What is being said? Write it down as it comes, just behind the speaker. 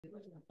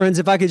Friends,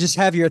 if I could just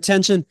have your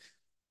attention,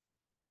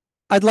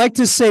 I'd like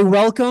to say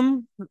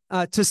welcome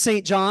to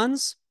St.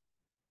 John's.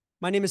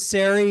 My name is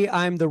Sari.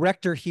 I'm the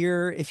rector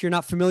here. If you're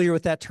not familiar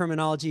with that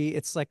terminology,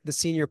 it's like the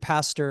senior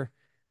pastor.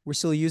 We're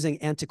still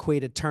using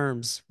antiquated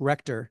terms,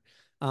 rector.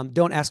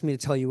 Don't ask me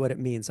to tell you what it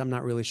means. I'm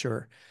not really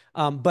sure.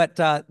 But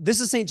this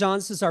is St.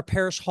 John's. This is our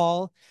parish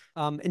hall.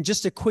 And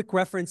just a quick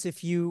reference,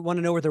 if you want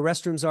to know where the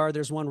restrooms are,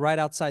 there's one right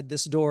outside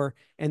this door,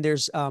 and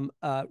there's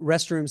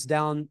restrooms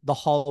down the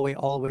hallway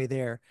all the way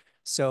there.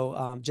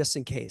 So just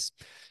in case.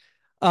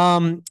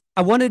 I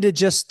wanted to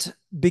just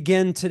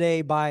begin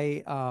today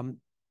by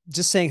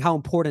just saying how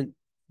important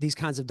these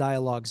kinds of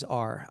dialogues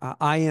are.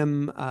 I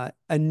am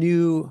I'm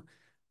new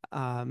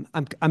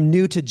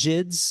to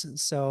JIDS,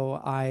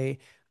 so I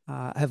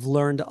have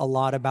learned a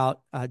lot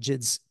about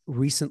JIDS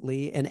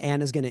recently, and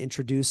Anne is going to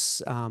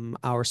introduce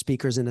our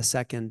speakers in a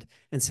second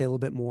and say a little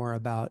bit more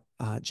about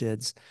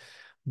JIDS.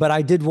 But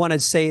I did want to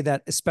say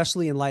that,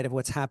 especially in light of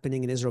what's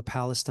happening in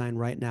Israel-Palestine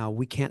right now,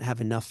 we can't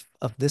have enough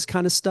of this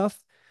kind of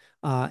stuff.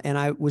 And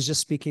I was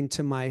just speaking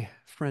to my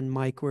friend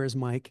Mike, where's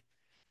Mike?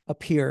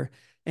 Up here.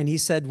 And he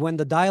said, when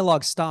the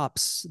dialogue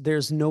stops,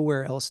 there's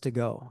nowhere else to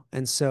go.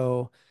 And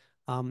so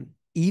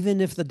even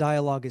if the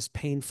dialogue is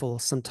painful,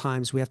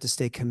 sometimes we have to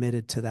stay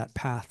committed to that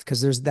path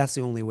because that's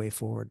the only way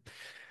forward.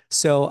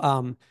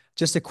 So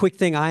just a quick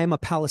thing, I am a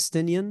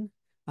Palestinian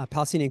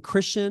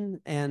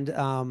Christian,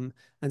 and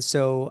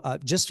so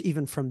just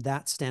even from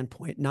that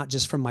standpoint, not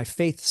just from my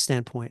faith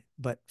standpoint,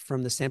 but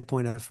from the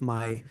standpoint of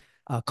my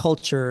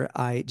culture,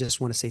 I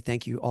just want to say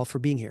thank you all for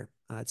being here.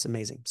 It's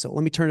amazing. So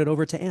let me turn it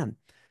over to Anne.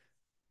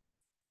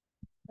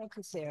 Thank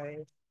you, Sarah.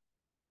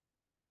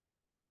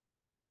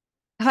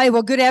 Hi,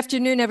 well, good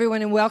afternoon,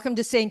 everyone, and welcome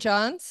to St.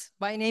 John's.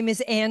 My name is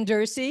Ann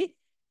Dursey,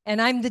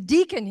 and I'm the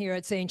deacon here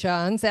at St.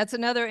 John's. That's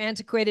another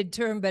antiquated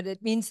term, but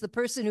it means the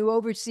person who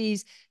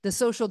oversees the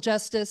social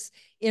justice,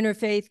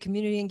 interfaith,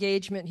 community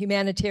engagement,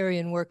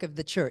 humanitarian work of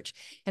the church.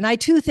 And I,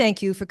 too,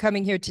 thank you for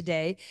coming here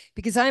today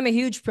because I'm a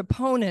huge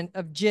proponent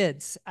of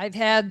JIDS. I've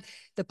had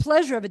the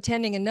pleasure of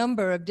attending a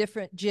number of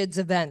different JIDS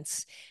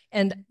events,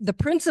 and the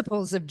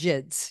principles of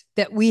JIDS,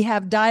 that we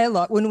have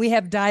dialogue. When we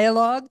have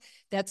dialogue,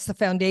 that's the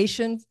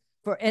foundation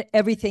for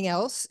everything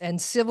else,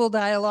 and civil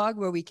dialogue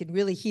where we can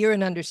really hear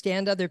and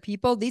understand other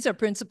people. These are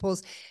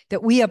principles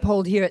that we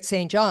uphold here at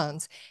St.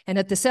 John's. And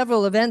at the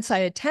several events I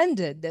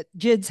attended that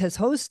JIDS has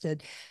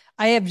hosted,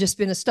 I have just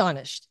been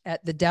astonished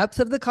at the depth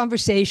of the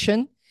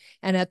conversation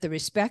and at the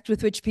respect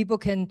with which people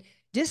can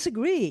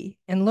disagree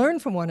and learn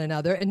from one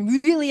another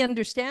and really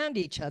understand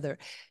each other.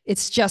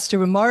 It's just a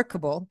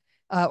remarkable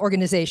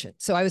organization.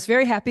 So I was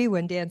very happy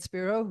when Dan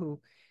Spiro,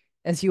 who,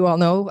 as you all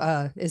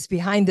know, is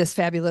behind this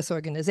fabulous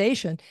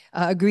organization,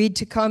 agreed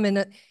to come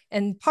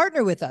and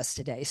partner with us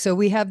today. So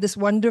we have this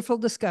wonderful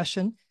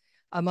discussion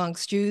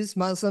amongst Jews,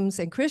 Muslims,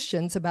 and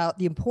Christians about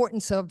the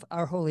importance of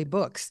our holy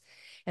books.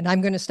 And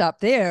I'm going to stop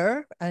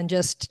there and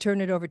just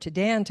turn it over to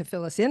Dan to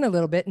fill us in a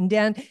little bit. And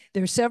Dan,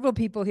 there are several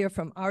people here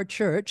from our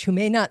church who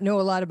may not know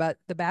a lot about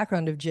the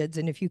background of JIDS.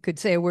 And if you could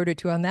say a word or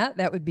two on that,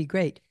 that would be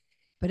great.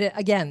 But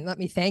again, let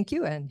me thank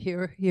you. And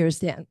here's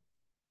Dan.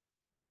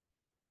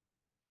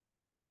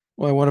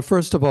 Well, I want to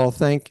first of all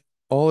thank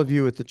all of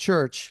you at the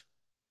church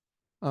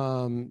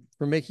for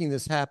making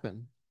this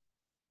happen.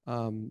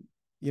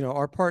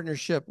 Our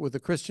partnership with the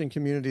Christian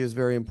community is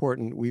very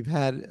important. We've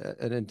had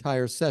an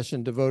entire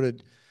session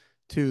devoted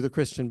to the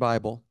Christian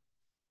Bible.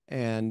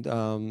 And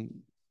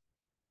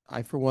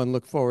I, for one,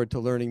 look forward to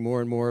learning more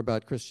and more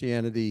about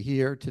Christianity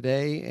here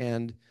today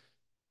and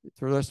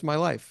for the rest of my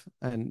life,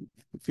 and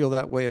feel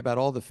that way about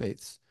all the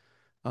faiths.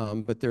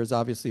 But there's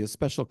obviously a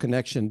special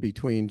connection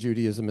between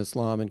Judaism,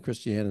 Islam, and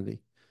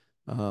Christianity.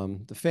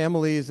 The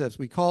families, as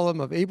we call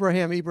them, of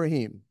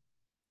Ibrahim.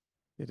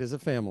 It is a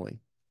family.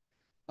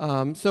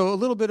 So a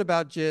little bit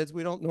about JIDS.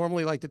 We don't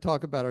normally like to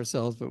talk about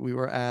ourselves, but we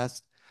were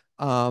asked.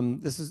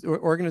 This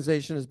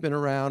organization has been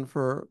around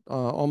for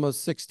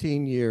almost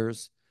 16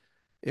 years.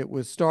 It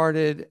was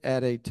started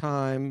at a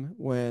time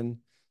when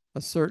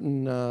a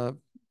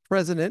certain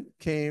president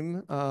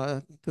came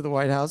to the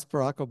White House,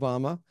 Barack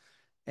Obama,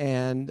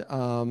 and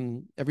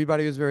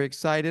everybody was very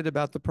excited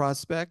about the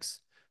prospects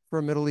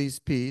for Middle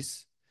East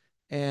peace.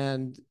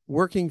 And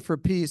working for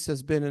peace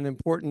has been an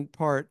important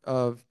part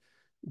of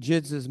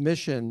JIDS's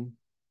mission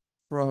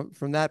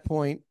from that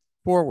point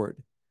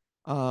forward.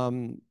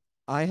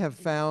 I have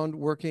found,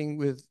 working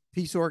with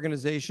peace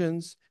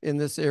organizations in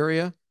this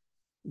area,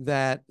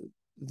 that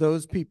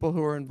those people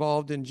who are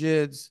involved in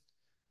JIDS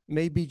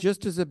may be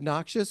just as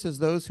obnoxious as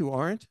those who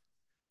aren't,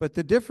 but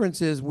the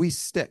difference is we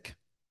stick.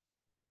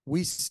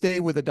 We stay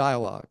with a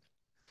dialogue.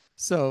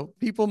 So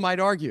people might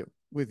argue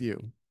with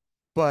you,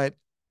 but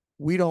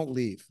we don't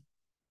leave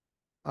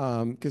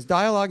because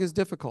dialogue is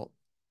difficult.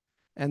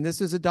 And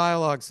this is a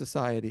dialogue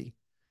society.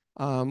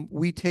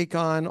 We take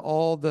on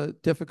all the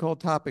difficult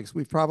topics.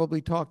 We've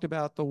probably talked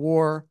about the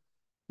war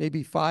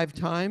maybe 5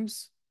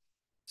 times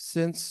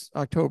since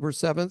October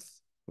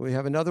 7th. We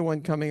have another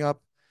one coming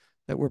up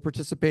that we're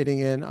participating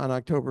in on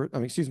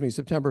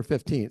September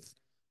 15th.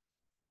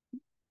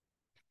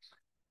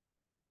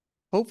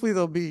 hopefully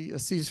there'll be a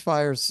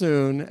ceasefire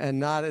soon and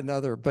not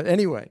another. But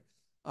anyway,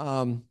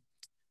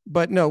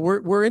 but no,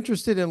 we're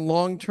interested in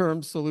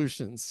long-term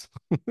solutions,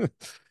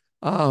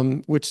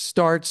 which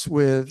starts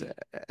with,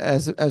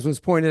 as was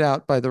pointed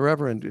out by the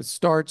Reverend, it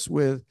starts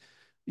with,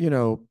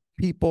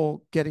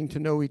 people getting to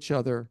know each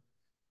other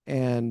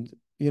and,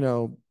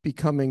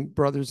 becoming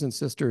brothers and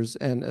sisters.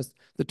 And as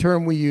the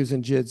term we use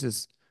in JIDS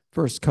is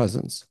first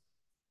cousins,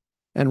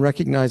 and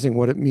recognizing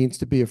what it means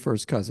to be a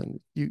first cousin.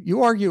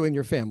 You argue in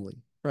your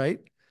family, right?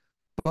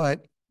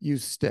 But you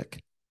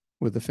stick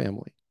with the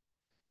family.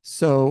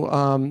 So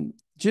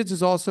JIDS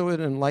is also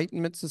an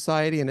enlightenment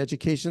society, an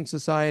education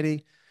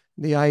society.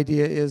 The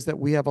idea is that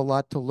we have a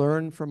lot to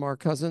learn from our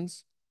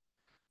cousins.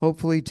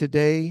 Hopefully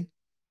today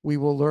we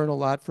will learn a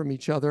lot from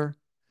each other.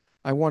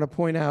 I want to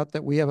point out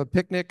that we have a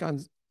picnic on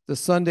the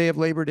Sunday of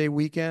Labor Day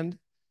weekend.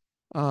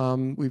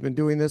 We've been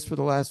doing this for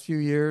the last few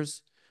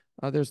years.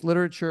 There's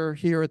literature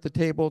here at the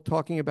table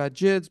talking about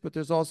JIDS, but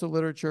there's also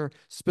literature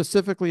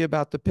specifically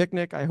about the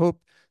picnic. I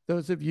hope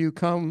those of you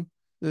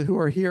who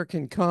are here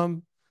can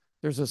come.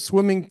 There's a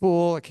swimming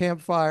pool, a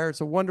campfire.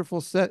 It's a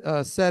wonderful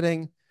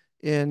setting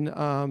in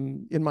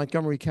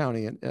Montgomery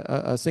County,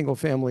 a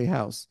single-family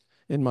house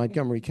in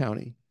Montgomery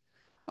County.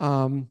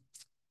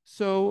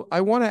 So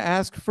I want to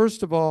ask,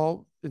 first of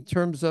all, in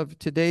terms of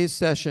today's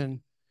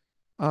session,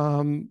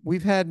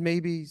 we've had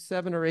maybe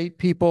 7 or 8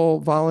 people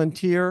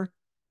volunteer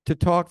to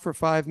talk for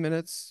 5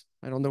 minutes.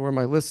 I don't know where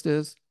my list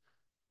is.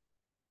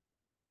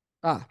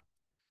 Would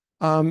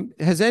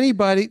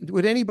anybody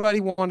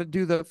want to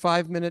do the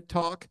 5-minute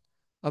talk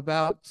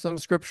about some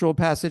scriptural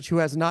passage who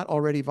has not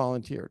already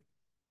volunteered?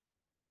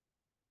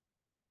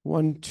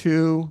 1,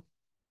 2.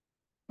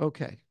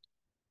 Okay.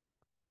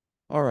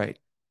 All right.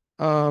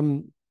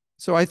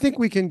 So I think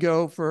we can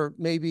go for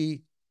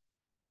maybe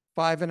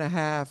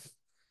 5.5.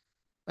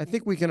 I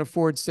think we can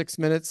afford 6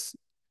 minutes.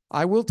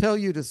 I will tell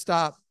you to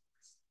stop.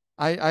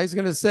 I was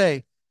going to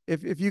say,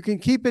 if you can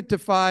keep it to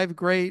 5,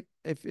 great.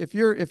 If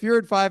you're at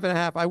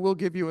 5.5, I will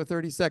give you a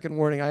 30-second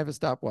warning. I have a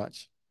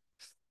stopwatch.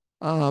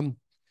 But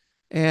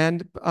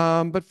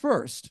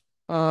first,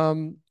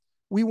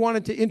 we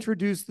wanted to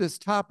introduce this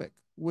topic,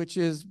 which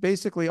is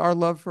basically our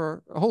love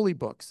for holy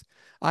books.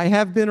 I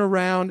have been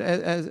around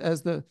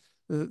as the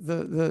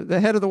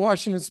head of the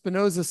Washington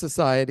Spinoza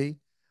Society.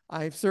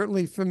 I'm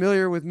certainly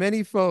familiar with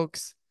many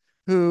folks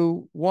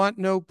who want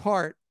no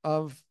part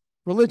of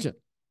religion,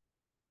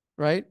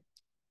 right?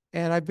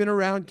 And I've been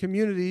around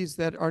communities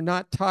that are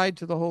not tied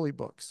to the holy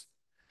books.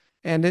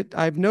 And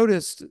I've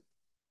noticed,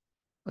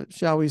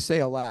 shall we say,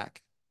 a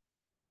lack.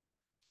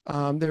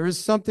 There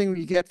is something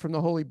we get from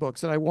the holy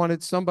books, and I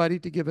wanted somebody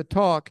to give a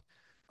talk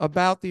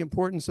about the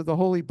importance of the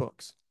holy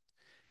books.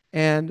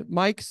 And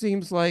Mike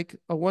seems like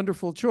a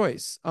wonderful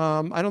choice.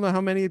 I don't know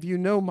how many of you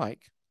know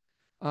Mike.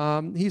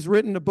 He's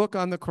written a book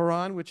on the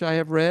Quran, which I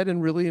have read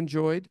and really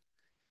enjoyed.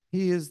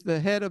 He is the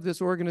head of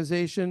this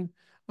organization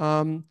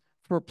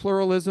for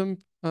pluralism,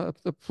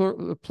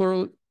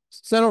 the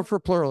Center for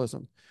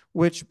Pluralism,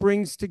 which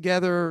brings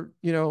together,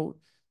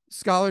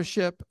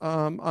 scholarship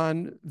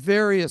on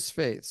various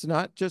faiths,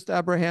 not just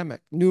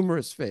Abrahamic,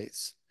 numerous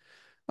faiths.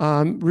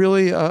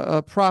 Really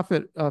a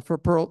prophet for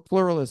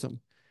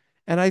pluralism.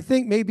 And I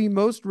think maybe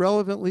most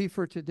relevantly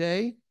for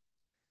today,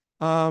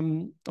 a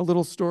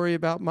little story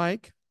about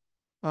Mike.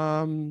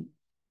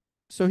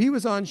 So he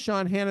was on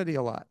Sean Hannity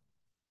a lot.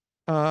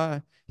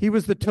 He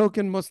was the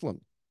token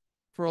Muslim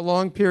for a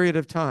long period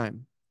of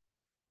time.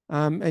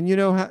 And you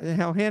know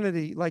how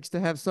Hannity likes to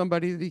have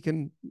somebody that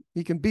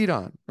he can beat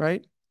on,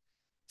 right?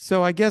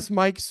 So I guess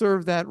Mike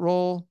served that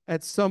role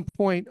at some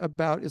point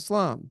about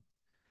Islam.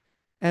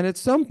 And at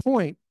some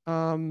point,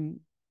 Sean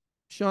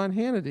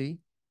Hannity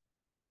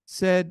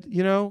said,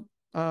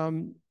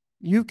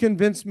 you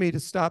convinced me to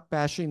stop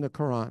bashing the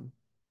Quran.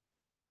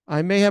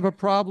 I may have a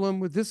problem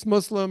with this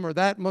Muslim or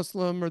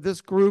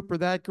this group or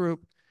that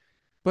group,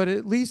 but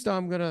at least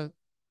I'm going to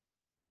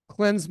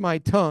cleanse my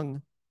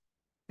tongue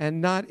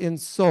and not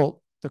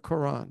insult the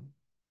Quran.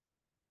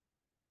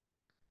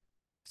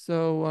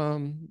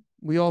 So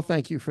we all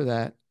thank you for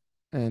that.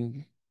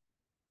 And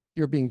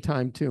you're being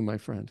timed too, my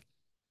friend.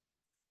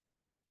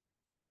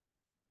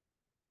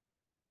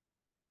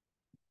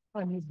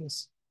 I need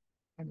this.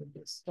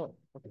 Oh,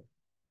 okay.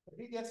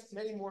 He gets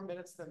many more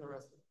minutes than the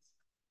rest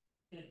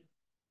of us.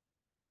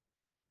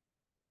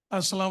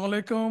 Assalamu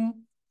alaikum,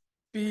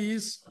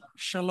 peace,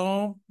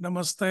 shalom,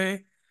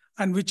 namaste,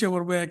 and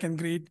whichever way I can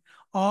greet.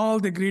 All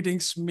the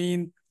greetings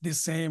mean the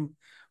same.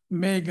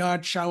 May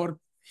God shower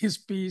his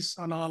peace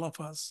on all of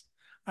us.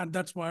 And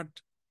that's what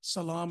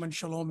salam and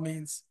shalom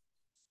means.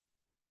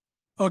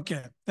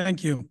 Okay,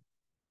 thank you.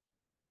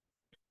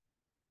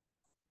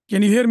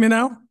 Can you hear me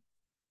now?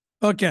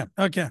 Okay.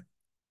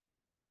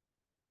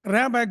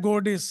 Rabbi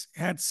Gordis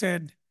had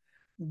said,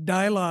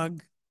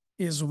 dialogue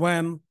is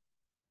when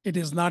it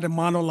is not a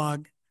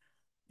monologue.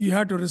 You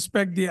have to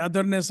respect the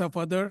otherness of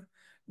other,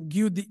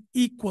 give the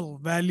equal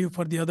value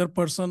for the other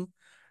person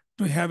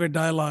to have a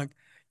dialogue.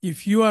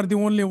 If you are the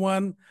only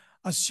one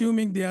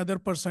Assuming the other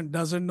person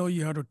doesn't know,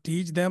 you have to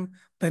teach them,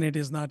 then it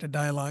is not a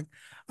dialogue.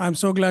 I'm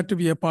so glad to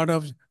be a part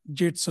of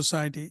JIDS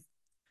society.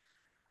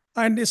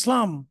 And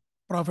Islam,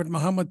 Prophet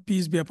Muhammad,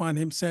 peace be upon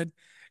him, said,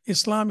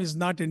 Islam is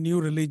not a new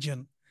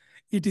religion.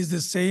 It is the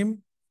same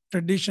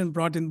tradition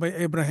brought in by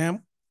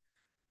Abraham,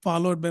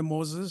 followed by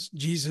Moses,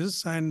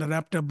 Jesus, and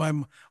wrapped up by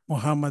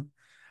Muhammad.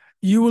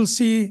 You will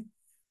see,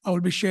 I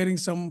will be sharing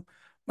some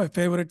my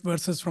favorite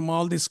verses from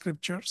all the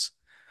scriptures.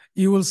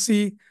 You will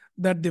see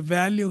that the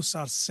values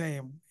are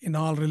same in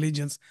all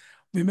religions.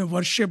 We may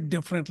worship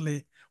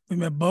differently, we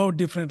may bow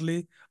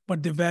differently,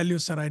 but the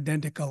values are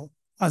identical,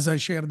 as I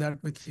share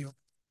that with you.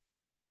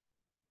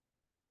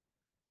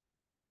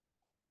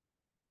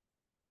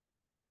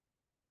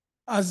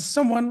 As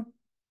someone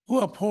who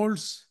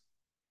upholds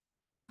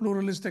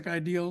pluralistic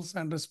ideals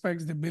and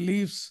respects the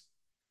beliefs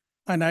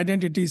and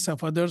identities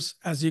of others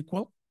as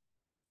equal,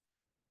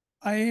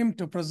 I aim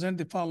to present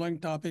the following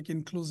topic: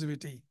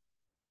 inclusivity.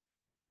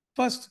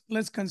 First,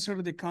 let's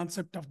consider the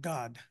concept of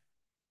God.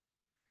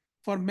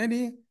 For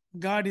many,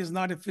 God is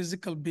not a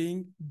physical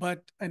being,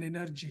 but an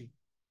energy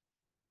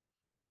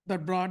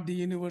that brought the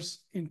universe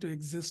into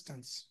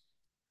existence.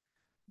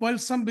 While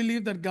some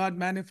believe that God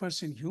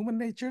manifests in human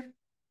nature,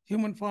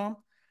 human form,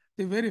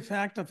 the very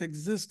fact of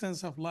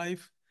existence of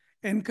life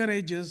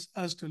encourages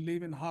us to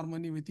live in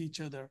harmony with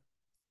each other.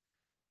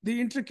 The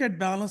intricate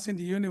balance in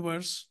the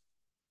universe,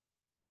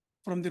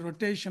 from the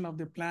rotation of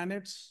the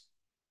planets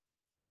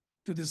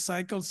to the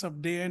cycles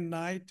of day and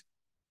night,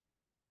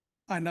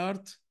 on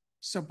Earth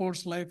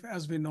supports life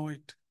as we know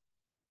it.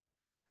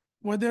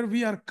 Whether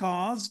we are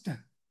caused,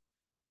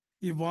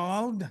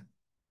 evolved,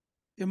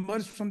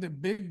 emerged from the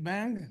Big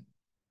Bang,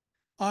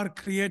 or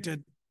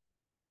created,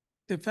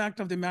 the fact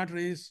of the matter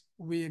is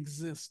we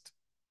exist.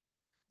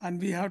 And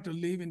we have to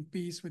live in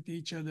peace with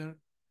each other,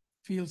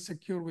 feel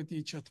secure with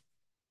each other.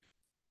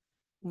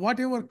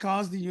 Whatever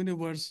caused the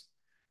universe,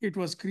 it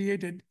was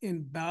created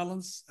in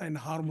balance and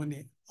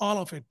harmony, all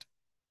of it.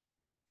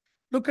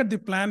 Look at the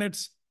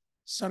planets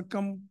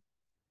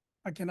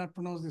I cannot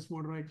pronounce this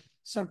word right,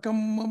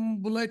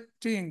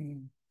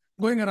 circumambulating,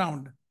 going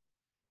around.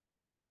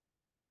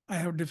 I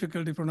have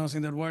difficulty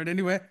pronouncing that word.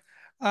 Anyway,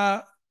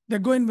 they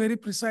go in very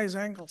precise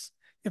angles.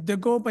 If they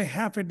go by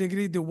half a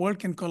degree, the world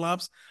can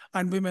collapse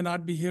and we may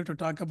not be here to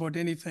talk about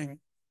anything.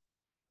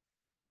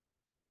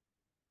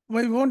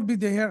 We won't be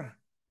there.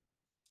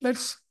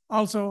 Let's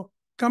also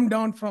come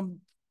down from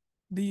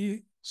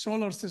the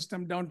solar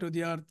system down to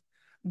the Earth.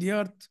 The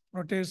Earth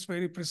rotates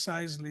very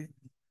precisely,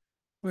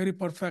 very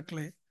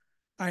perfectly,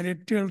 and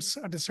it tilts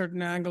at a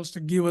certain angles to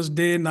give us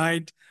day,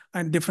 night,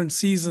 and different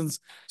seasons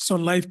so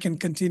life can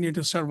continue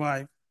to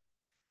survive.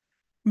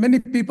 Many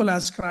people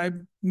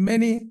ascribe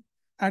many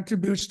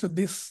attributes to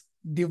this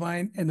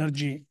divine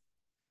energy,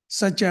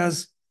 such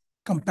as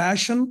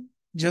compassion,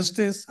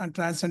 justice, and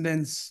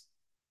transcendence.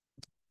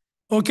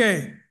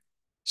 Okay,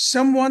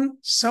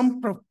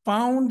 some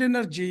profound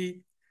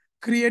energy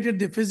created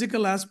the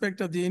physical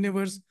aspect of the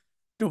universe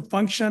to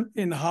function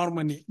in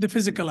harmony, the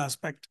physical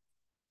aspect.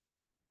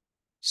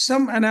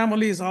 Some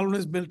anomaly is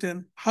always built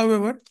in.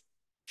 However,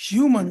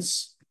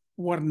 humans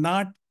were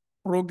not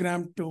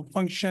programmed to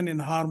function in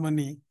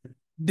harmony.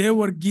 They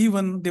were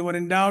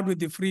endowed with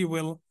the free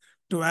will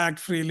to act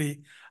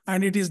freely.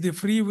 And it is the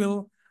free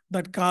will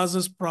that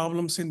causes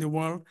problems in the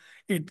world.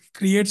 It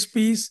creates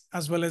peace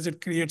as well as it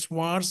creates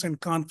wars and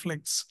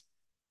conflicts.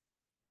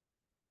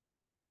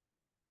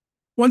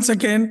 Once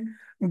again,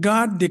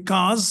 God, the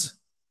cause,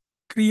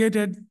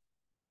 created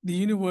the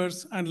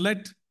universe and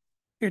let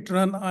it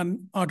run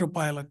on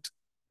autopilot.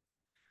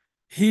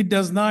 He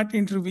does not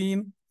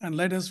intervene and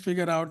let us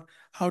figure out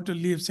how to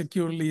live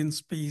securely in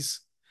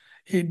peace.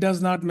 He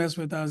does not mess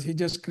with us. He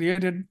just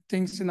created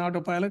things in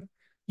autopilot.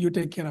 You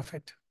take care of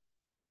it.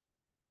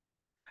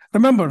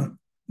 Remember,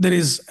 there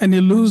is an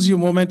elusive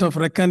moment of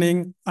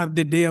reckoning at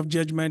the day of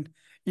judgment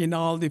in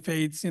all the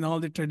faiths, in all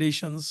the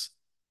traditions,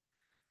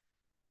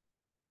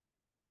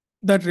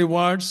 that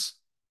rewards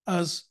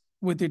us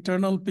with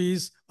eternal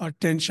peace or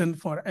tension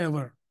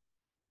forever.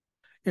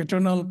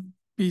 Eternal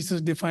peace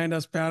is defined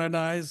as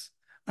paradise,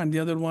 and the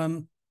other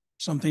one,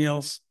 something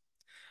else.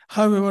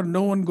 However,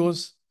 no one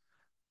goes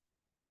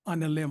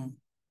on a limb.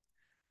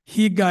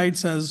 He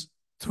guides us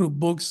through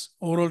books,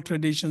 oral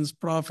traditions,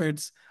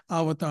 prophets,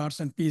 avatars,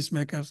 and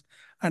peacemakers.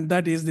 And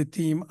that is the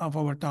theme of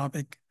our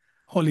topic,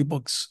 holy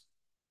books.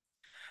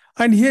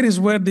 And here is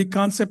where the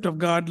concept of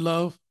God's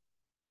love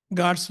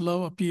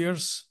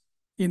appears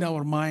in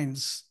our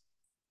minds.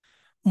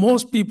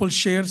 Most people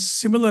share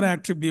similar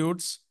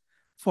attributes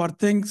for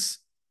things: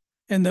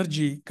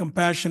 energy,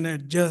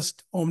 compassionate,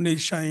 just,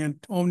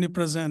 omniscient,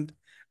 omnipresent,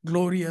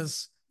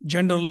 glorious,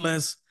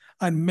 genderless,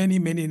 and many,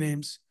 many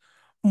names.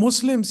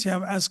 Muslims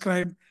have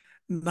ascribed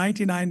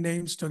 99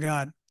 names to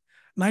God.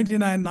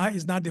 99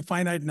 is not a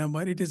finite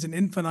number, it is an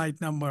infinite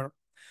number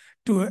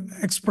to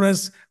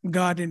express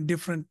God in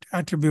different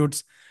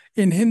attributes.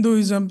 In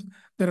Hinduism,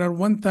 there are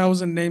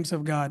 1,000 names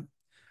of God.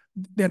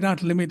 They're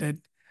not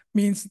limited,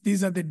 means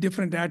these are the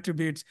different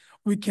attributes.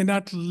 We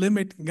cannot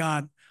limit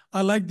God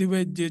I like the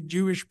way the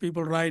Jewish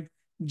people write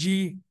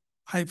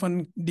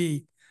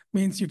G-D,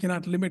 means you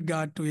cannot limit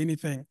God to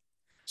anything.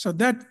 So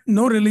that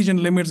no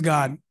religion limits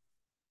God.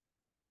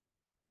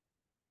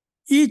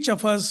 Each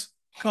of us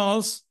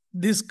calls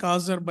this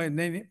causer by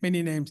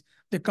many names,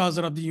 the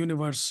causer of the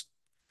universe.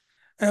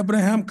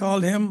 Abraham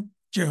called him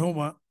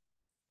Jehovah.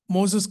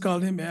 Moses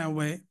called him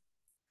Yahweh.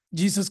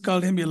 Jesus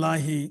called him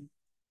Ilahi.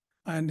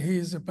 And he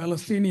is a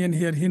Palestinian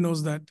here. He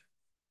knows that,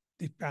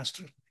 the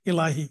pastor,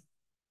 Ilahi.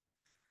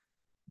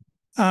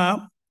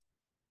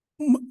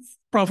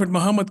 Prophet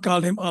Muhammad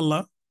called him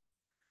Allah.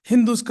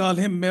 Hindus call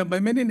him by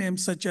many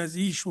names such as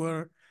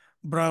Ishwar,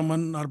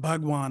 Brahman, or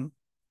Bhagwan.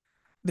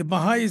 The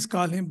Baha'is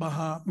call him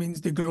Baha,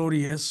 means the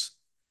glorious.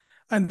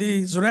 And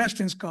the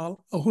Zoroastrians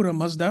call Ahura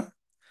Mazda.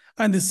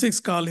 And the Sikhs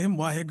call him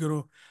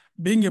Vaheguru.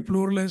 Being a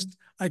pluralist,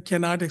 I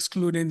cannot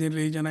exclude any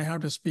religion. I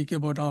have to speak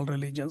about all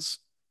religions.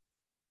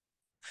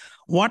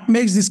 What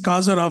makes this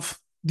causer of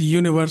the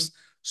universe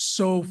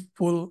so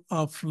full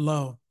of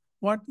love?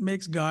 What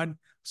makes God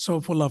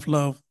so full of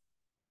love?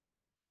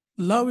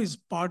 Love is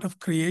part of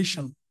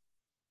creation.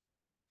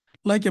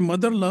 Like a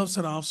mother loves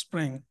her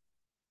offspring.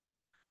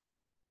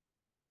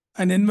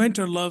 An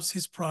inventor loves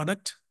his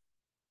product.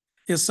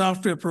 A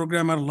software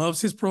programmer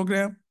loves his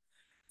program.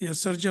 A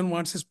surgeon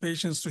wants his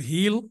patients to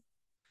heal.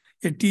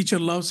 A teacher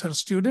loves her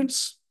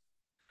students.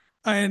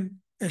 And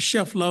a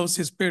chef loves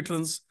his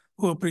patrons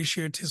who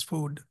appreciate his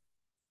food.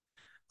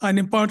 And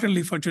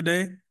importantly for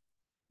today,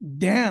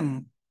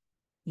 Dan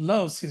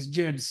loves his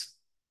JIDS.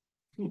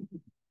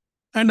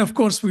 And of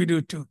course we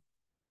do too.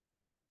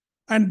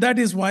 And that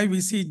is why we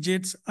see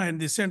JIDS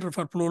and the Center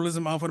for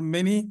Pluralism offer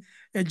many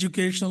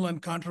educational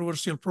and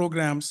controversial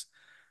programs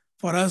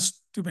for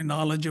us to be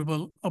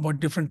knowledgeable about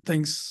different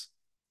things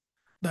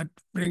that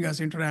bring us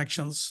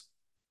interactions.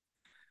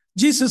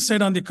 Jesus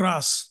said on the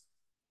cross,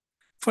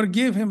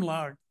 "Forgive him,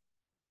 Lord,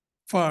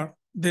 for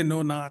they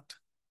know not."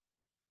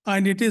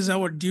 And it is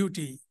our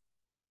duty,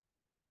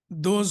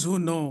 those who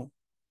know,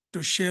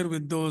 to share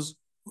with those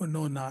who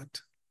know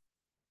not.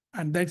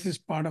 And that is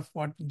part of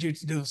what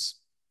JIDS does.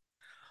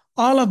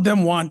 All of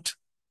them want,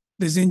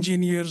 these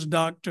engineers,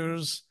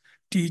 doctors,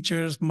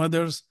 teachers,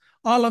 mothers,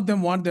 all of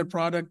them want their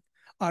product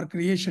or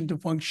creation to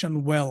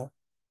function well.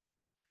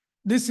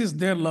 This is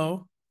their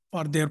love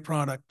for their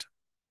product.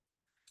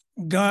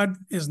 God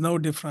is no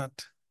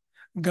different.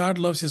 God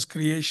loves his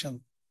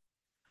creation.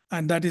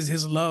 And that is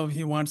his love.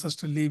 He wants us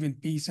to live in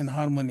peace and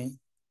harmony.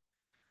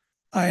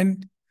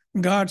 And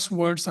God's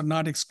words are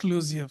not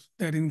exclusive.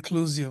 They're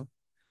inclusive.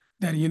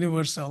 They're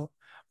universal.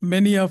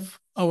 Many of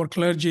our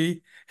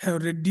clergy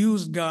have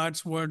reduced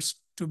God's words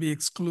to be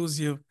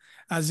exclusive,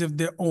 as if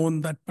they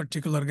own that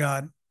particular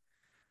God.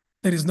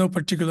 There is no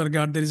particular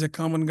God. There is a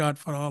common God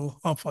for all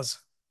of us.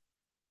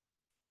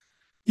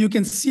 You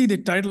can see the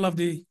title of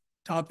the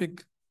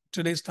topic,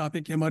 today's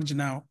topic, emerge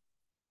now.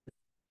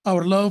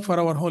 Our love for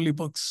our holy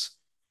books.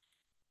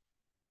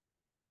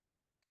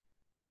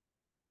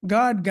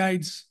 God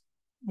guides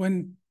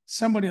when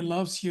somebody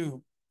loves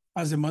you,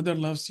 as a mother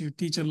loves you,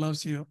 teacher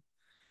loves you.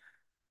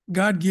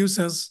 God gives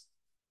us,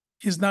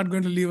 he's not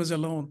going to leave us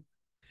alone.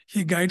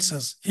 He guides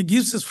us. He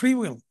gives us free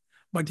will,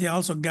 but he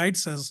also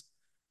guides us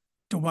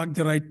to walk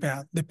the right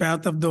path, the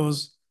path of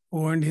those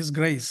who earned his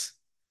grace,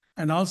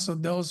 and also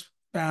those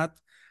path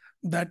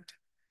that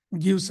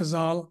gives us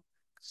all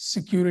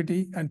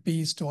security and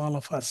peace to all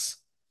of us.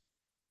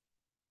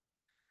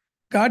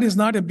 God is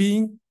not a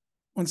being,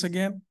 once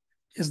again,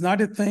 is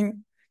not a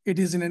thing. It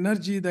is an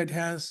energy that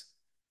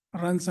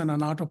runs on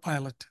an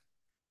autopilot.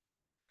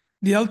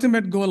 The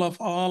ultimate goal of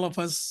all of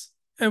us,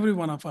 every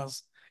one of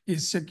us,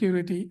 is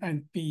security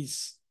and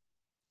peace.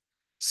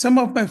 Some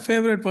of my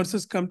favorite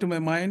verses come to my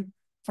mind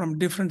from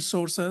different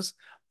sources.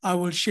 I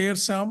will share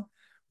some.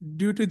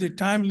 Due to the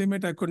time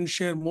limit, I couldn't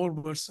share more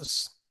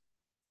verses.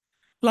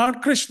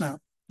 Lord Krishna,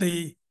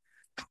 the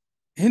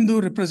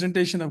Hindu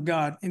representation of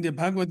God in the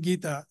Bhagavad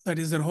Gita, that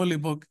is their holy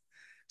book,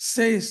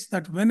 says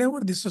that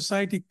whenever the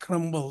society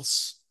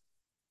crumbles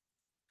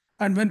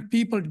and when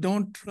people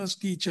don't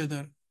trust each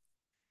other,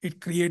 it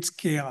creates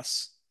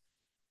chaos.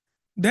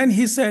 Then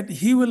he said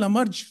he will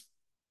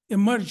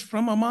emerge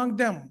from among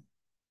them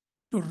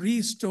to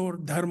restore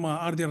dharma,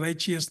 or the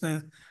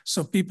righteousness,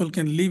 so people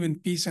can live in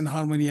peace and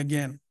harmony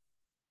again.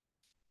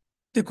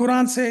 The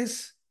Quran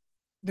says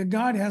that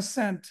God has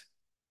sent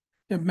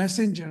a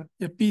messenger,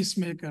 a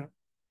peacemaker,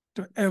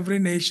 to every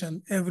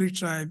nation, every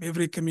tribe,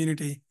 every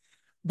community.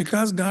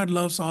 Because God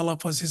loves all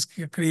of us, his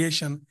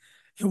creation,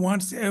 he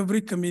wants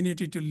every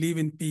community to live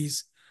in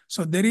peace.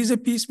 So there is a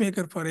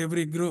peacemaker for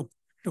every group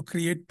to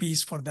create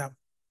peace for them.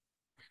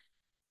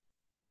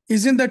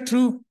 Isn't that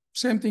true?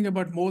 Same thing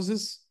about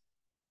Moses,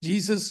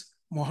 Jesus,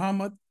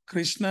 Muhammad,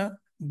 Krishna,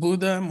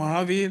 Buddha,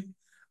 Mahavir,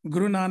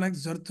 Guru Nanak,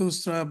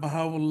 Zarathustra,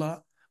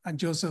 Baha'u'llah, and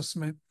Joseph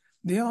Smith.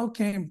 They all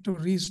came to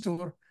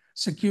restore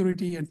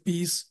security and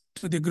peace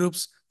to the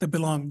groups that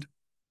belonged.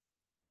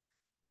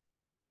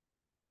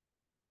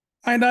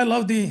 And I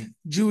love the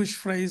Jewish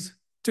phrase,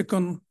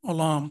 Tikkun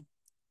Olam,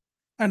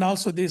 and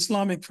also the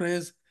Islamic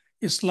phrase,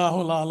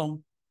 Islahul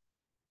Alam.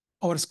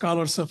 our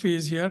scholar Safi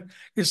is here.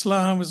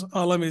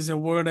 Alam is a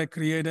word I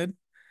created,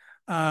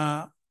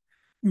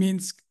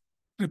 means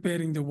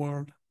repairing the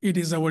world. It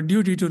is our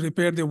duty to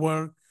repair the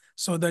world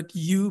so that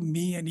you,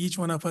 me, and each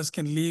one of us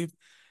can live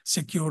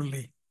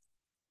securely.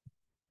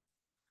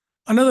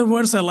 Another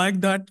verse I like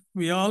that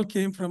we all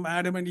came from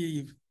Adam and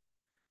Eve,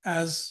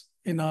 as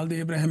in all the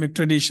Abrahamic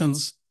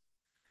traditions.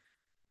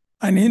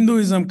 And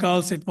Hinduism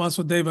calls it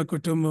Vasudhaiva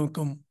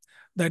Kutumbakam.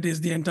 That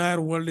is, the entire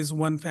world is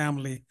one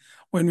family.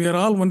 When we are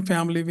all one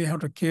family, we have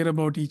to care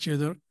about each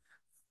other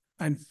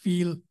and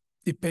feel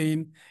the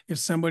pain. If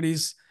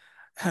somebody's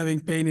having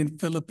pain in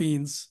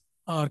Philippines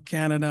or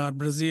Canada or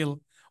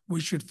Brazil, we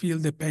should feel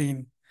the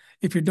pain.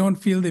 If you don't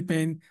feel the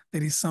pain,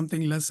 there is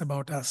something less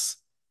about us.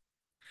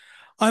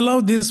 I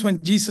love this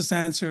when Jesus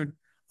answered,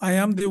 I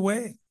am the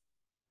way,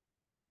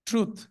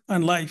 truth,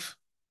 and life.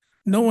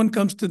 No one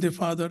comes to the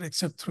Father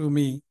except through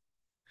me.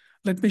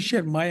 Let me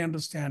share my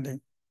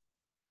understanding.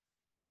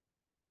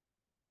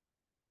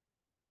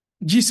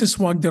 Jesus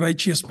walked the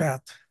righteous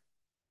path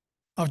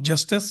of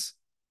justice,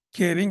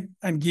 caring,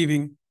 and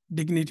giving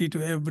dignity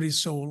to every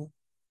soul.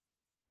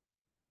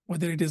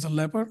 Whether it is a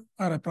leper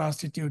or a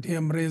prostitute, he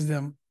embraced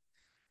them.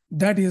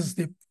 That is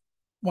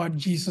what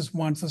Jesus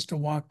wants us to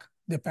walk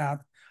the path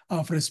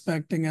of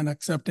respecting and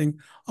accepting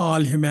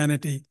all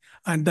humanity.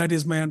 And that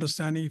is my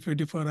understanding. If you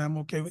differ, I'm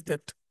okay with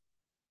it.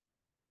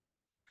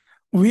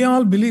 We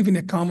all believe in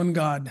a common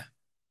God,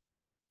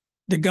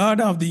 the God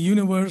of the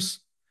universe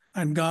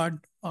and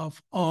God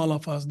of all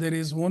of us. There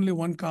is only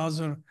one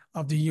causer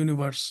of the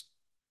universe.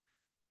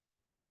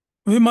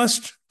 We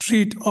must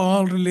treat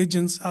all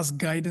religions as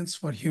guidance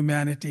for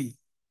humanity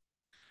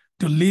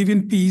to live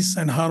in peace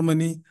and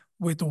harmony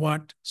with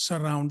what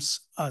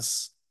surrounds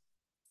us.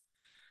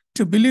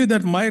 To believe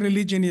that my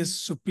religion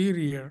is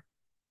superior,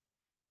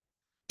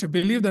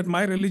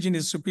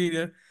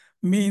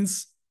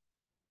 means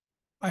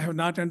I have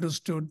not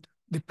understood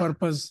the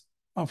purpose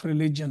of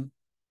religion.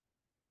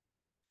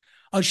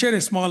 I'll share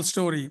a small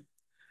story.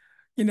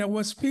 In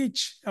our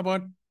speech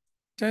about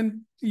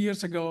 10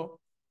 years ago,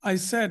 I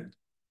said,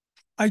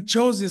 I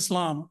chose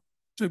Islam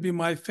to be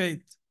my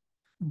faith,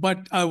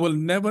 but I will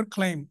never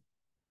claim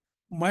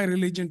my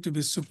religion to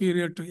be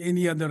superior to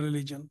any other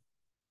religion.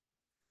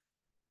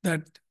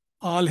 That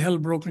all hell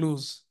broke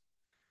loose.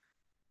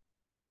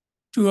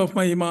 Two of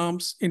my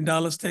imams in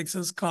Dallas,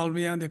 Texas, called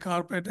me on the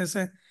carpet and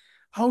said,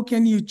 how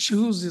can you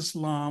choose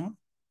Islam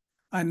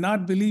and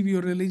not believe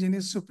your religion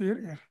is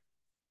superior?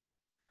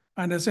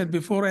 And I said,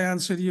 before I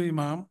answer you,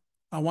 Imam,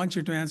 I want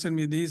you to answer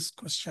me this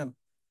question.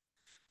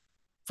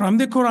 From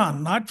the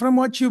Quran, not from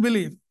what you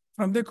believe,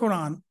 from the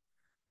Quran,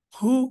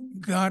 who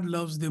God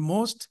loves the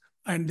most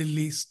and the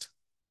least?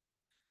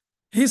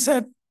 He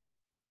said,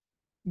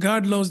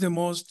 God loves the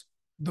most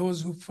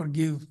those who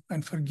forgive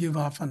and forgive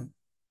often.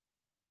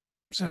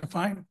 So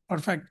fine,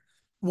 perfect.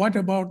 What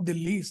about the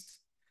least?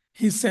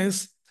 He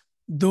says,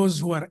 those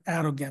who are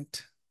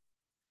arrogant.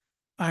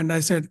 And I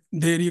said,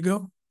 there you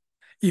go.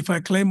 If I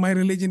claim my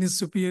religion is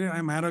superior,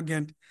 I'm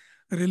arrogant.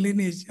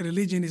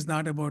 Religion is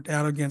not about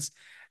arrogance.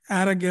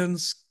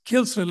 Arrogance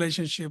kills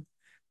relationship,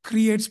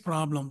 creates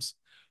problems.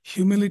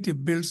 Humility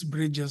builds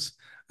bridges.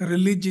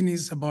 Religion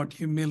is about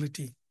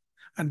humility.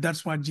 And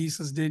that's what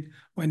Jesus did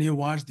when he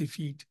washed the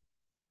feet.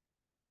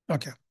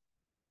 Okay.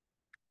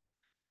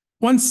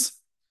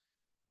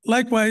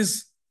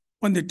 Likewise,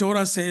 when the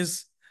Torah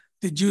says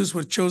the Jews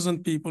were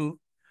chosen people,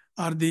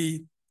 are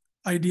the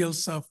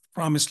ideals of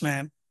promised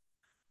land,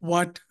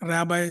 what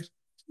Rabbi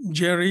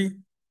Jerry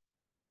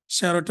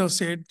Sharotel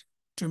said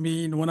to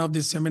me in one of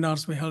the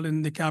seminars we held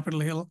in the Capitol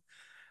Hill,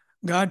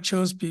 God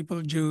chose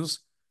people, Jews,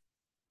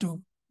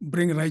 to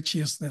bring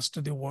righteousness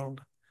to the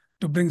world,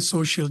 to bring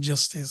social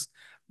justice.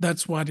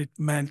 That's what it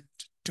meant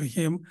to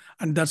him,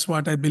 and that's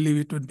what I believe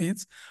it would mean.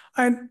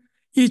 And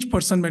each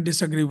person may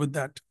disagree with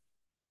that.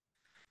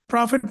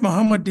 Prophet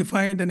Muhammad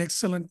defined an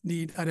excellent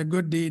deed or a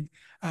good deed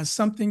as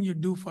something you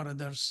do for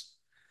others.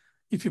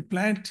 If you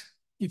plant,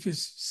 if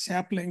it's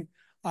sapling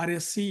or a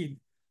seed,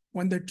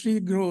 when the tree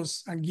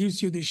grows and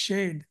gives you the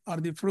shade or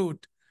the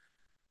fruit,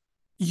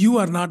 you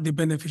are not the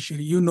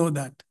beneficiary. You know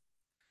that.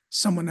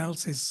 Someone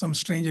else is, some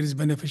stranger is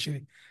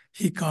beneficiary.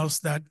 He calls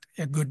that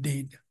a good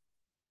deed.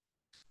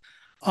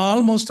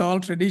 Almost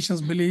all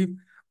traditions believe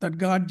that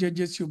God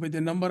judges you by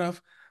the number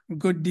of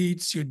good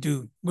deeds you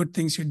do, good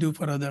things you do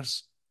for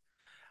others.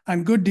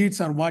 And good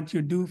deeds are what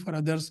you do for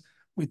others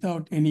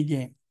without any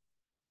gain.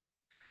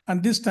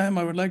 And this time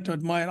I would like to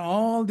admire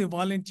all the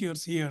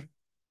volunteers here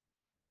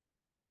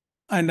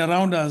and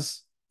around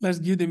us. Let's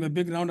give them a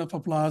big round of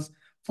applause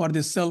for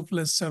the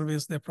selfless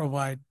service they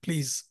provide,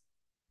 please.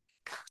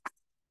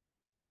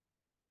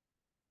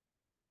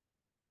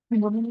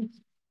 Okay.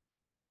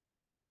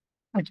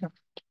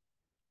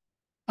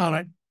 All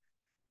right.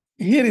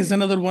 Here is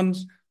another one.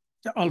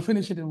 I'll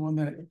finish it in 1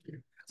 minute.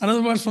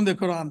 Another verse from the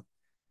Quran,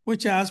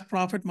 which asked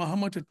Prophet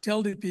Muhammad to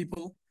tell the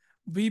people,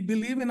 we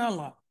believe in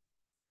Allah.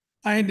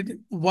 And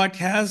what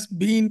has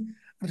been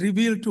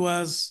revealed to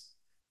us,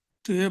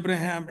 to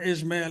Abraham,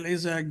 Ishmael,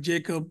 Isaac,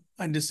 Jacob,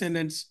 and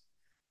descendants,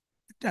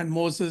 and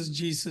Moses,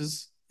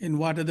 Jesus, in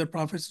what other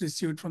prophets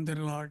received from their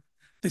Lord.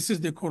 This is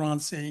the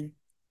Quran saying.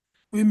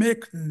 We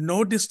make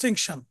no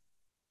distinction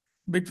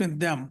between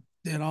them.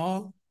 They're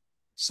all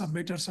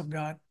submitters of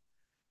God.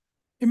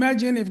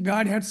 Imagine if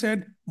God had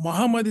said,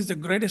 Muhammad is the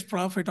greatest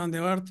prophet on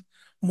the earth,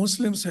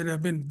 Muslims would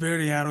have been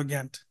very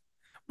arrogant.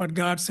 But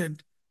God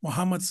said,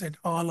 Muhammad said,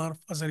 all of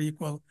us are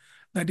equal.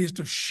 That is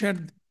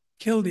to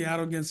kill the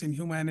arrogance in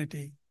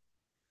humanity.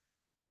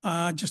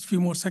 Just a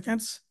few more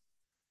seconds.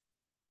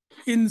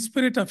 In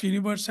spirit of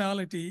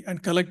universality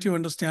and collective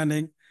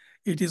understanding,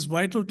 it is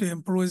vital to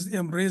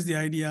embrace the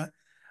idea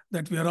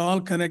that we are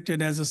all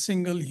connected as a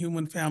single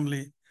human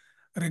family,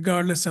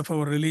 regardless of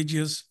our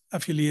religious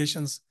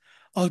affiliations.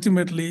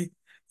 Ultimately,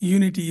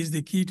 unity is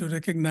the key to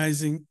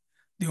recognizing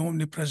the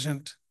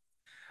omnipresent.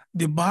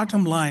 The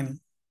bottom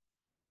line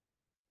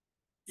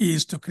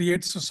is to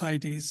create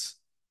societies.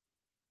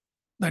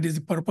 That is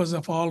the purpose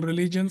of all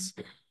religions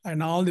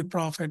and all the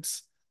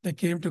prophets. They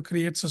came to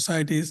create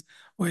societies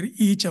where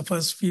each of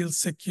us feels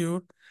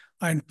secure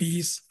and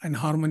peace and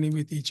harmony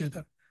with each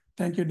other.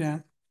 Thank you,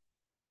 Dan.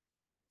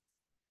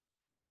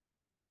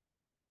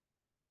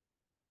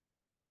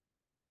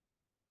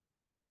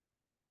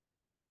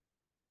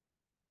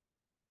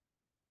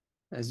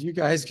 As you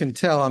guys can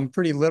tell, I'm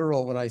pretty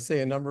literal when I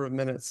say a number of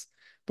minutes,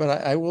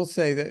 but I will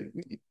say that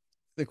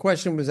the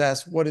question was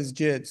asked, what is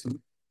JIDS?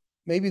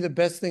 Maybe the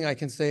best thing I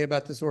can say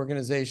about this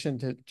organization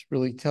to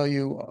really tell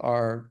you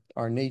our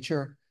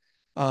nature.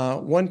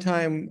 One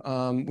time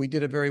we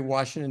did a very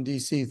Washington,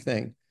 D.C.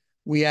 thing.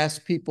 We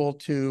asked people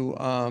to,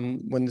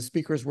 when the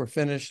speakers were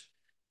finished,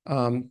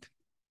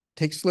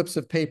 take slips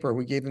of paper.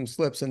 We gave them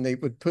slips and they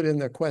would put in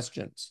their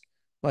questions.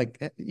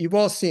 Like, you've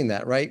all seen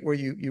that, right? Where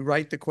you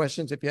write the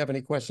questions if you have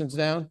any questions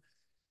down.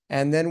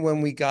 And then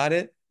when we got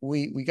it,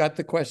 we got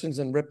the questions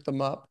and ripped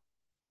them up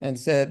and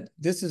said,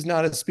 this is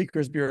not a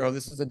speakers bureau,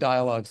 this is a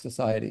dialogue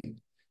society.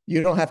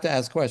 You don't have to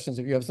ask questions.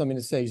 If you have something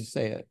to say, you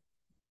say it.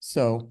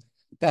 So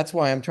that's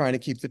why I'm trying to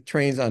keep the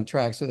trains on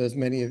track so that as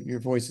many of your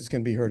voices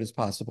can be heard as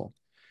possible.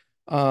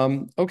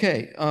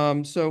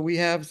 So we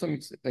have some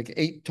like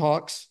 8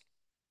 talks.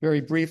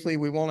 Very briefly,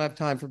 we won't have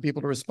time for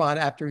people to respond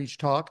after each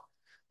talk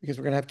because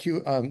we're going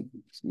to have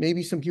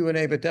maybe some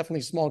Q&A, but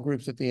definitely small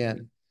groups at the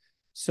end.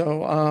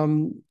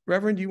 So,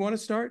 Reverend, do you want to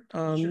start?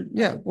 Sure.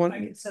 Yeah. I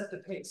can set the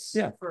pace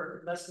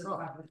for less than 5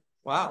 minutes.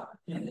 Wow.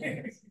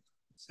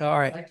 So, all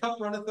right. My cup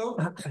runneth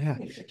over.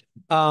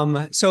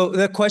 So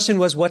the question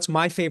was, what's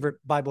my favorite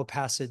Bible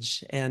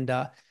passage? And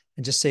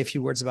just say a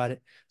few words about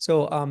it.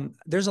 So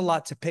there's a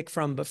lot to pick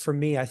from, but for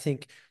me, I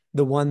think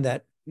the one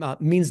that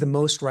means the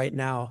most right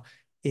now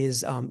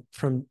is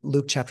from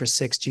Luke chapter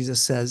 6. Jesus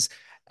says,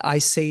 I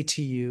say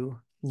to you,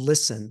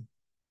 listen,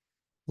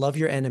 love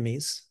your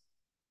enemies,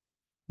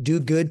 do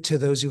good to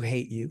those who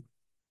hate you,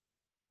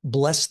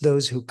 bless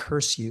those who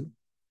curse you,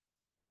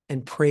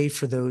 and pray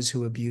for those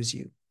who abuse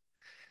you.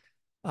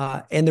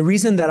 And the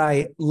reason that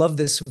I love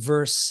this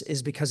verse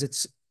is because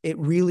it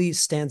really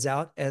stands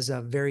out as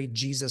a very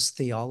Jesus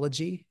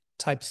theology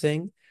type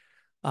thing.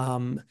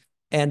 And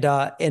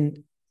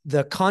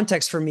the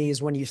context for me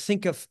is when you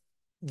think of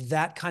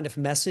that kind of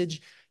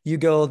message, you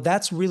go,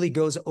 that's really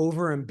goes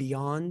over and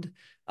beyond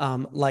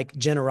like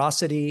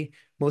generosity.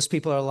 Most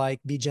people are like,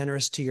 be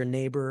generous to your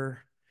neighbor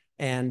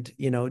and,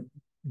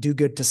 do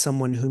good to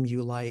someone whom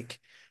you like.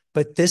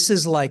 But this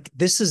is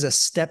a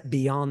step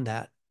beyond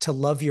that. To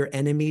love your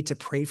enemy, to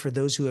pray for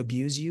those who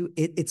abuse you.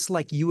 It's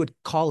like you would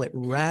call it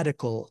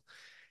radical.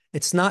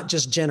 It's not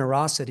just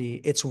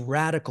generosity, it's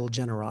radical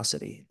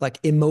generosity, like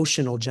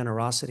emotional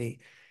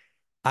generosity.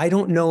 I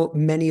don't know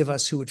many of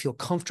us who would feel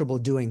comfortable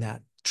doing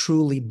that,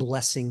 truly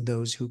blessing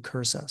those who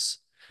curse us.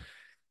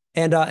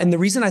 And the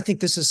reason I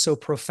think this is so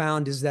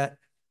profound is that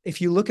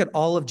if you look at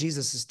all of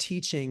Jesus's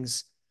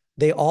teachings,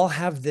 they all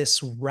have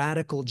this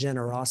radical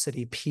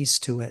generosity piece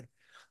to it.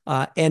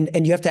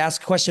 And you have to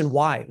ask the question,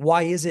 why?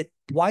 Why is it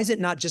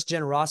not just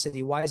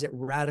generosity? Why is it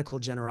radical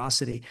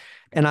generosity?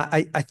 And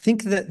I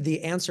think that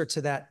the answer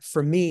to that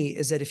for me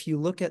is that if you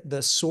look at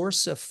the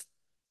source of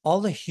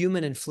all the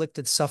human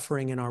inflicted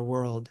suffering in our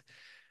world,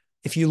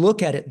 if you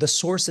look at it, the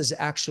source is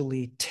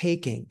actually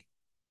taking,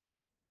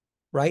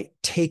 right?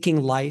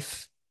 Taking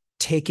life,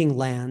 taking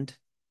land,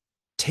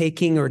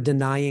 taking or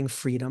denying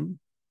freedom,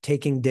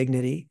 taking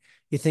dignity.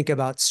 You think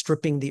about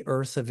stripping the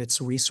earth of its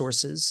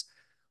resources,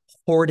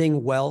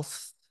 hoarding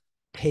wealth,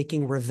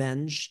 taking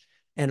revenge,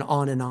 and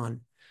on and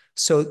on.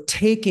 So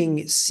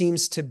taking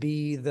seems to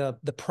be the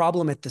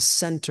problem at the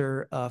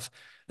center of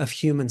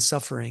human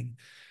suffering.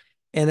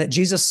 And that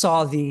Jesus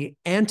saw the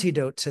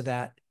antidote to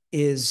that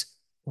is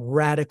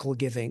radical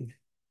giving.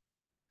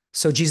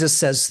 So Jesus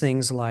says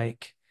things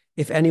like,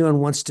 if anyone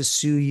wants to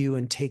sue you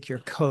and take your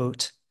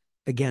coat,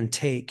 again,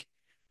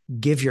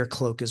 give your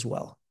cloak as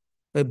well.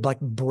 It like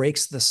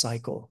breaks the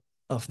cycle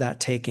of that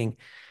taking.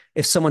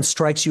 If someone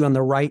strikes you on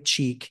the right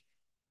cheek,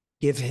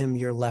 give him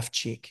your left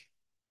cheek.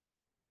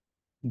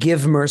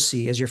 Give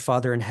mercy as your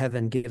Father in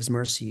heaven gives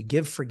mercy.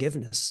 Give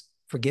forgiveness.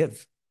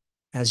 Forgive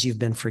as you've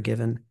been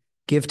forgiven.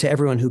 Give to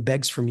everyone who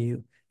begs from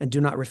you, and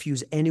do not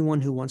refuse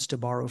anyone who wants to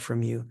borrow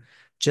from you.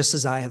 just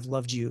as I have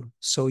loved you,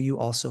 so you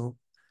also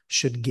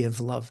should give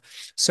love.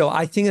 So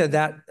I think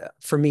that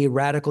for me,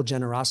 radical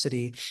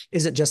generosity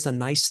isn't just a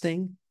nice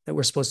thing that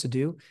we're supposed to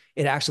do.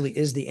 It actually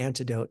is the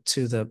antidote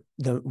to the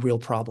real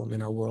problem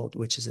in our world,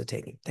 which is the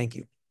taking. Thank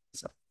you.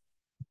 So.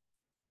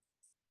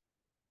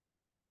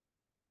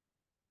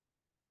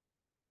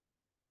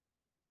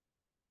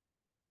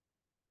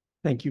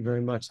 Thank you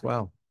very much.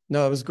 Wow.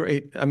 No, it was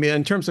great. I mean,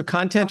 in terms of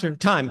content or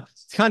time,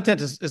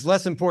 content is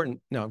less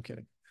important. No, I'm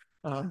kidding.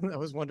 That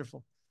was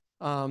wonderful.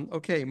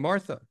 Okay,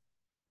 Martha,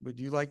 would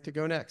you like to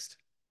go next?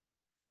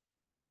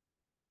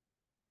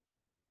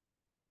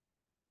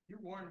 You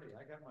warned me.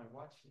 I got my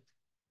watch.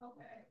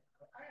 Okay.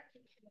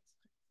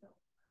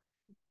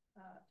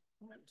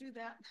 I'm going to do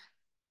that.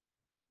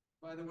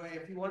 By the way,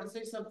 if you want to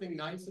say something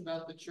nice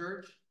about the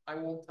church, I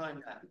won't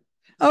time that.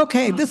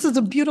 Okay, this is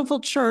a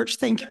beautiful church.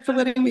 Thank you for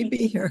letting me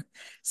be here.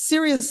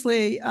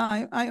 Seriously,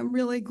 I am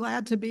really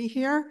glad to be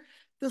here.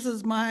 This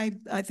is my,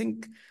 I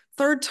think,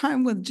 third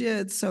time with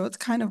JIDS, so it's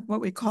kind of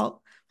what we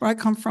call, where I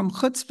come from,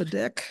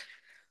 chutzpahdik.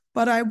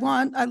 But I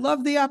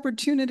love the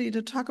opportunity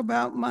to talk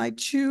about my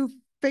two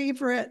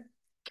favorite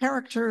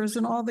characters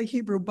in all the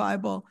Hebrew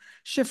Bible,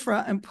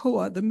 Shifra and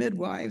Puah, the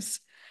midwives.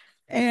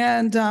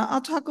 And I'll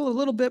talk a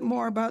little bit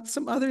more about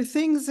some other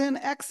things in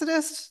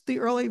Exodus, the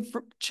early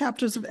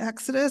chapters of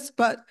Exodus.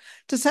 But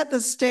to set the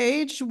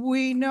stage,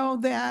 we know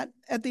that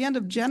at the end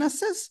of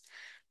Genesis,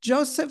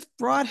 Joseph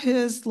brought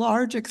his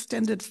large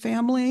extended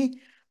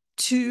family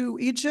to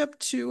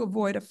Egypt to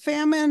avoid a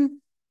famine.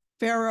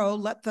 Pharaoh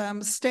let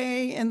them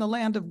stay in the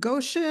land of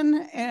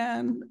Goshen,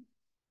 and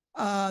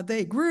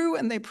they grew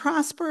and they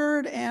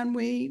prospered. And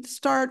we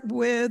start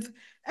with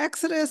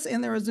Exodus,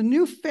 and there is a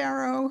new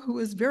Pharaoh who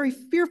is very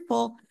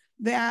fearful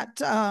that,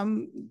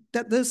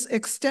 that this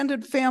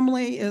extended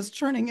family is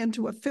turning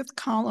into a fifth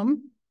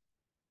column.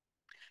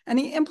 And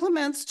he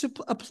implements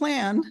a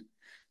plan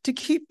to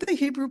keep the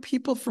Hebrew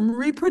people from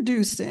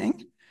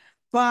reproducing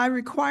by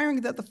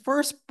requiring that the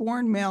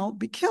firstborn male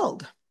be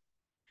killed.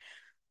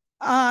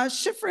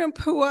 Shifra and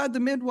Puah, the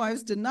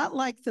midwives, did not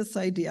like this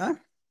idea.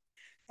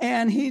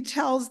 And he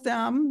tells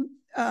them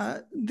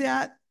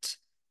that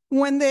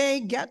when they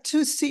get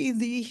to see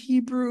the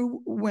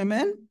Hebrew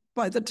women,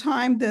 by the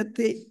time that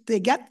they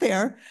get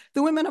there,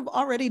 the women have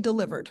already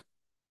delivered,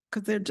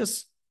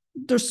 because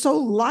they're so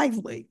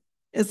lively,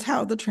 is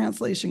how the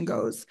translation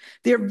goes.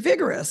 They're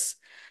vigorous,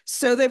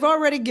 so they've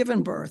already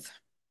given birth.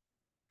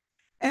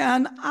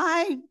 And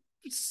I'm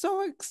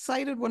so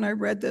excited when I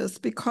read this,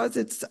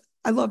 because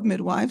I love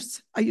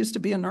midwives. I used to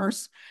be a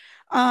nurse.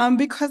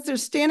 Because they're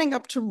standing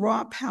up to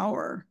raw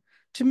power.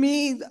 To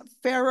me,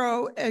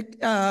 Pharaoh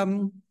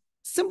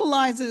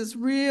symbolizes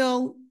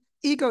real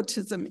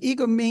egotism,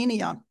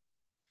 egomania.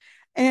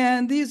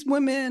 And these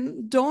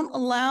women don't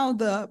allow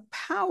the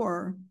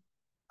power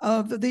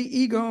of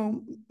the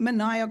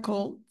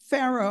egomaniacal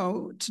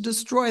Pharaoh to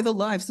destroy the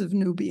lives of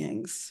new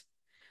beings.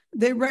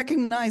 They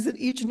recognize that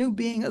each new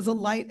being is a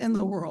light in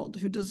the world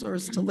who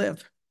deserves to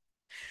live.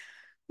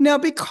 Now,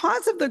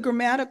 because of the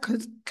grammatical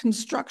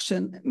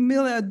construction,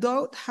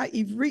 miladot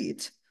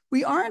ha'ivrit,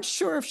 we aren't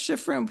sure if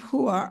Shifra and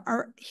Puah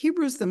are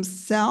Hebrews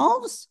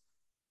themselves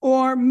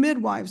or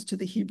midwives to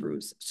the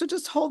Hebrews. So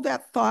just hold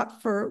that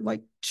thought for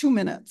like 2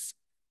 minutes.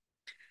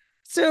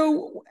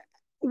 So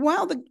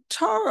while the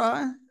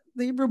Torah,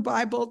 the Hebrew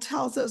Bible,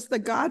 tells us that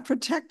God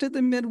protected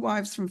the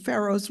midwives from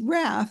Pharaoh's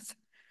wrath,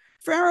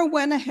 Pharaoh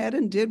went ahead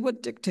and did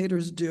what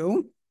dictators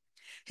do.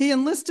 He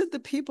enlisted the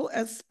people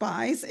as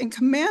spies and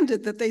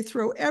commanded that they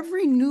throw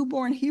every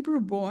newborn Hebrew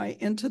boy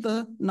into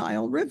the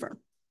Nile River.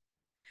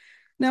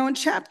 Now, in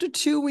chapter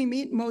 2, we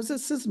meet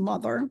Moses'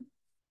 mother,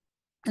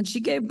 and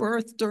she gave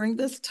birth during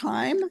this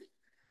time,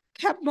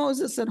 kept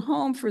Moses at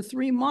home for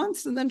 3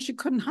 months, and then she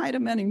couldn't hide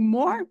him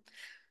anymore.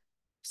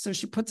 So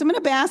she puts him in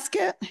a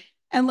basket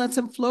and lets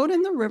him float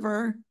in the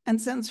river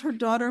and sends her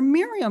daughter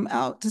Miriam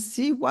out to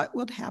see what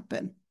would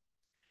happen.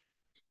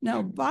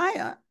 Now,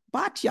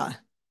 Batya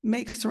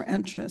makes her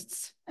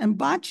entrance, and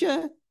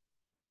Batya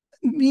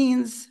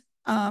means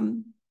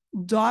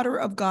daughter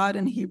of God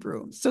in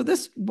Hebrew. So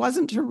this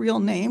wasn't her real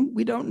name.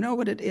 We don't know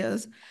what it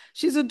is.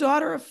 She's a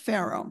daughter of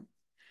Pharaoh,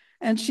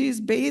 and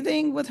she's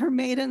bathing with her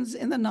maidens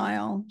in the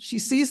Nile. She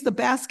sees the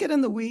basket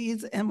in the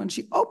weeds, and when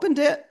she opened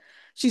it,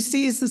 she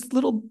sees this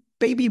little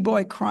baby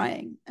boy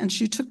crying, and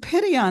she took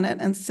pity on it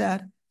and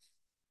said,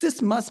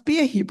 "This must be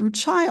a Hebrew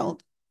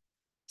child."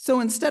 So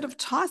instead of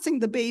tossing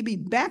the baby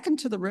back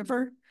into the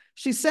river,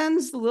 she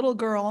sends the little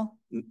girl,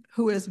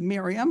 who is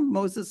Miriam,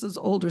 Moses'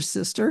 older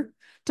sister,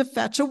 to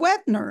fetch a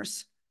wet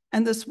nurse.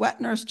 And this wet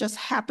nurse just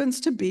happens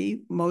to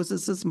be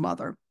Moses'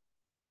 mother.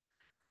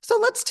 So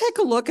let's take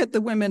a look at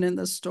the women in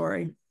this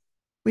story.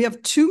 We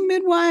have 2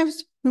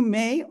 midwives who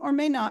may or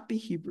may not be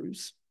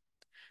Hebrews.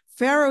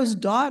 Pharaoh's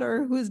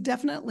daughter, who is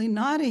definitely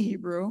not a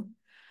Hebrew,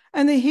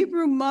 and the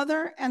Hebrew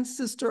mother and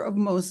sister of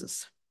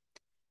Moses.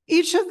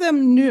 Each of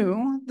them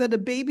knew that a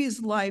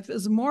baby's life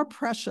is more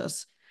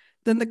precious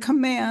than the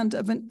command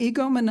of an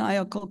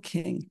egomaniacal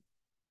king.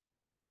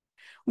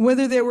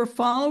 Whether they were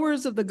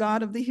followers of the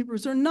God of the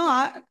Hebrews or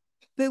not,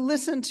 they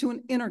listened to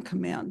an inner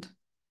command.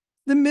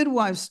 The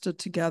midwives stood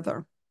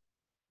together.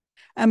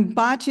 And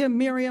Batya,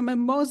 Miriam,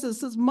 and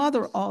Moses'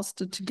 mother all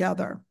stood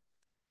together.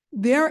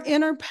 Their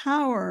inner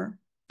power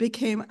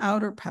became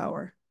outer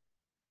power.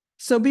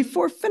 So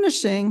before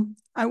finishing,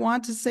 I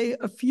want to say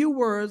a few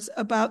words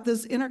about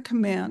this inner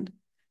command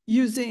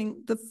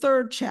using the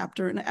 3rd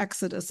chapter in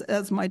Exodus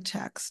as my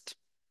text.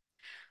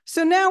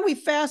 So now we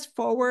fast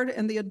forward,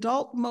 and the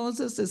adult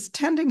Moses is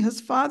tending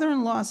his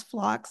father-in-law's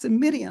flocks in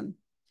Midian,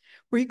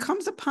 where he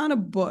comes upon a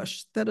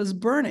bush that is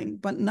burning,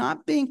 but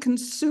not being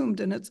consumed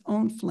in its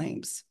own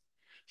flames.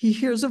 He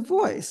hears a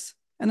voice,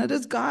 and it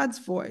is God's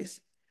voice.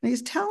 And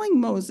he's telling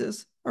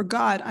Moses, or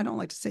God, I don't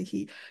like to say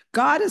he,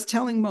 God is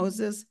telling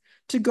Moses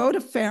to go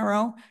to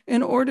Pharaoh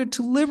in order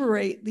to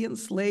liberate the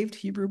enslaved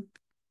Hebrew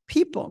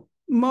people.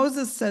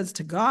 Moses says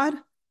to God,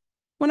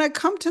 when I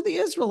come to the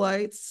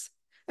Israelites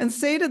and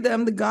say to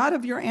them, the God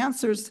of your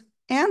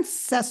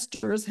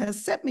ancestors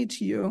has sent me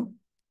to you,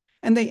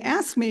 and they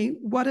ask me,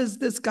 what is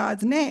this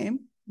God's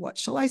name? What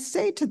shall I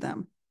say to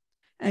them?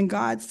 And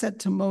God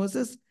said to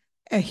Moses,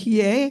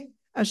 Ehyeh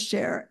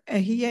Asher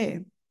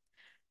Ehyeh.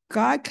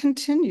 God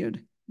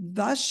continued,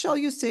 thus shall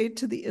you say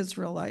to the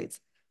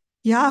Israelites,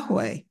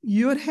 Yahweh,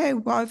 Yud-He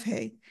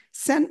Wav-He,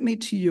 sent me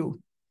to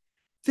you.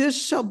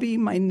 This shall be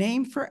my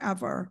name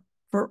forever,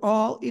 for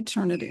all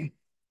eternity.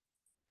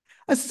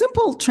 A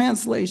simple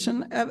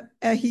translation of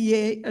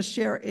Ehyeh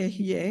Asher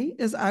Ehyeh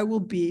is I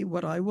will be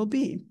what I will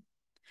be.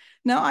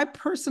 Now, I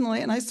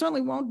personally, and I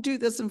certainly won't do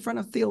this in front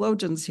of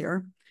theologians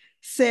here,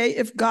 say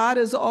if God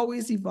is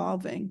always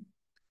evolving,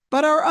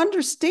 but our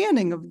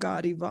understanding of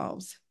God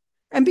evolves.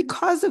 And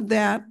because of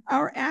that,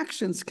 our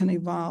actions can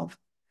evolve.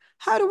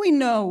 How do we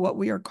know what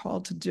we are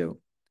called to do?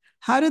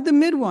 How did the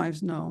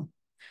midwives know?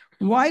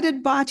 Why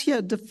did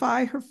Batya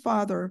defy her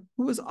father,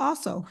 who was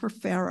also her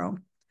Pharaoh?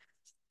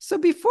 So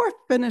before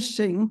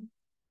finishing,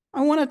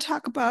 I want to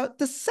talk about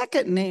the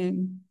second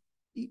name,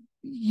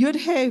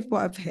 Yud-He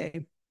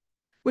Wav-He,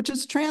 which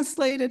is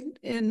translated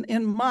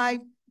in my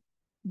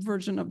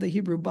version of the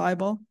Hebrew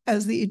Bible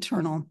as the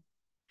eternal.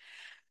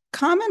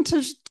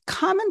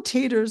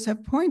 Commentators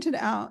have pointed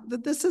out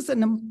that this is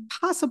an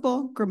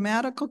impossible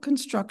grammatical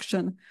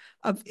construction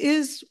of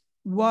is,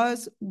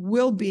 was,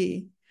 will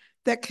be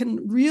that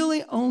can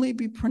really only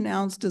be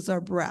pronounced as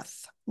our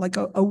breath, like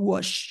a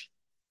whoosh.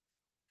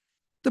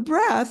 The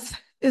breath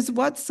is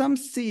what some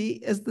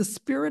see as the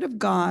Spirit of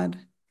God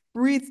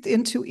breathed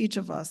into each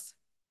of us.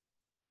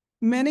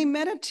 Many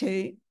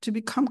meditate to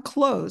become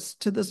close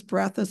to this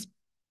breath of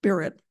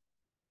spirit.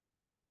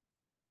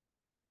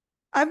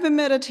 I've been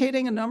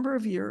meditating a number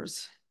of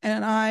years,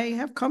 and I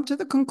have come to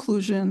the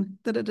conclusion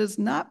that it is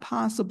not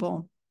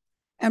possible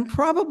and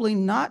probably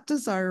not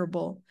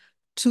desirable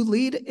to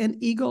lead an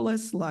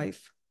egoless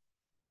life.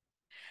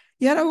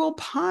 Yet I will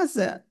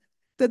posit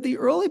that the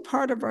early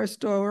part of our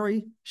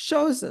story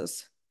shows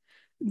us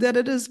that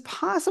it is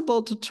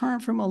possible to turn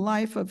from a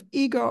life of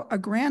ego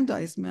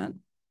aggrandizement,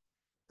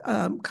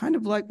 kind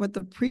of like what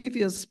the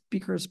previous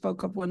speaker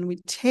spoke of when we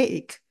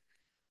take.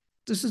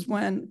 This is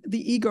when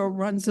the ego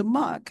runs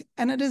amok,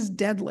 and it is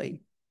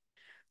deadly,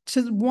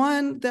 to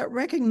one that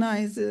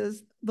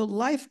recognizes the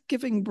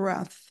life-giving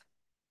breath,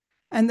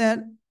 and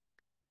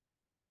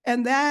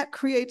that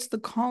creates the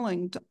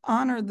calling to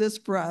honor this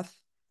breath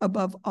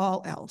above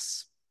all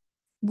else,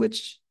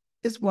 which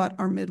is what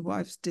our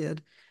midwives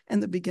did in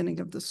the beginning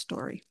of the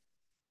story.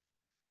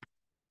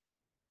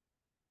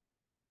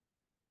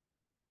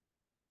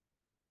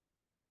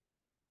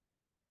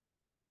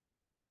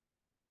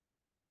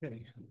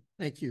 Okay,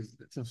 thank you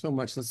so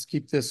much. Let's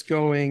keep this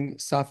going.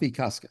 Safi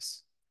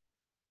Kaskas.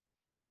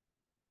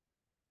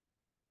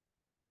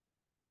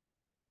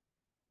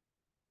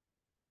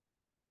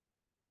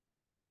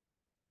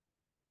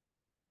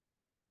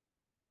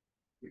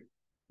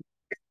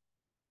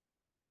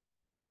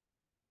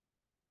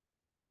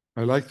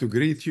 I like to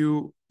greet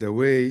you the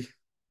way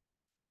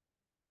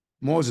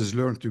Moses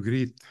learned to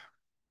greet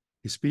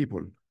his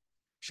people,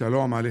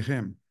 Shalom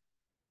Aleichem,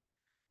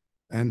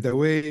 and the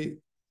way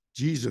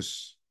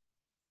Jesus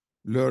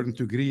learned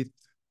to greet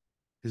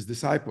his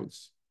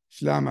disciples,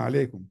 Shalom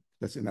Aleikum,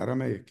 that's in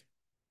Aramaic,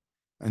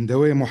 and the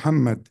way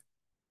Muhammad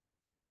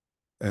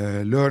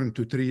learned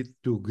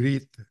to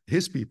greet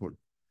his people,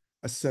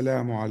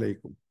 Assalamu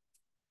Alaikum.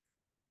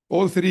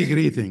 All three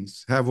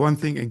greetings have one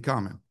thing in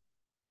common: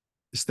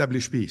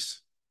 establish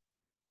peace,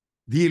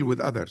 deal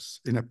with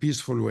others in a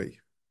peaceful way.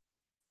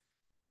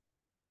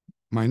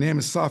 My name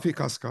is Safi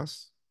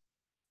Kaskas.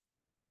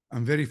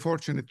 I'm very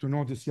fortunate to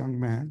know this young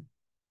man,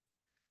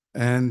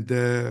 and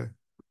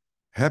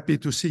happy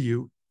to see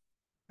you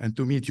and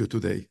to meet you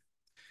today.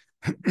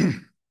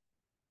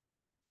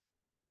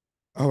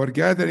 Our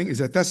gathering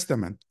is a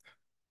testament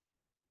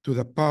to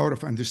the power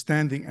of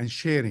understanding and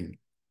sharing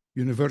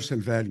universal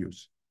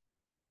values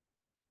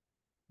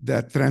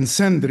that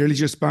transcend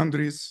religious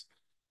boundaries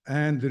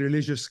and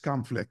religious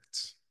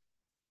conflicts.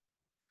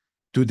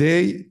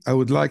 Today, I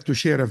would like to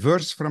share a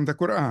verse from the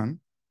Quran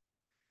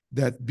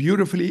that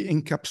beautifully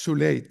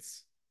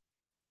encapsulates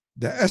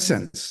the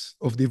essence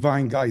of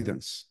divine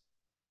guidance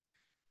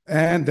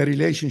and the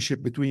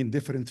relationship between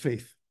different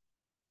faiths.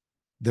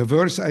 The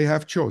verse I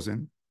have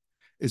chosen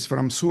is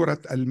from Surah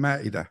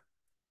Al-Ma'idah,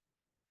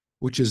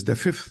 which is the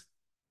 5th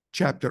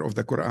chapter of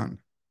the Quran,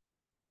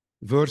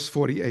 verse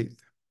 48.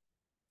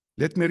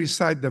 Let me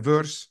recite the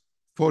verse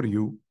for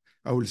you.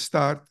 I will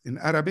start in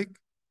Arabic,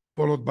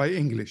 followed by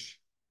English.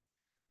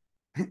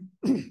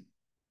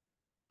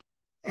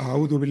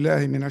 أعوذ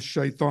بالله من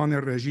الشيطان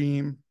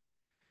الرجيم.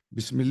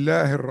 بسم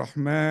الله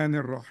الرحمن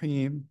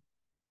الرحيم.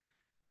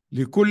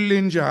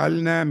 لكل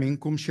جعلنا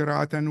منكم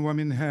شرعة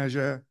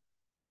ومنهاجا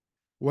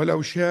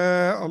ولو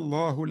شاء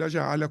الله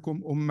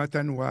لجعلكم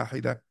أمة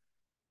واحدة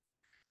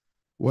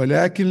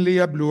ولكن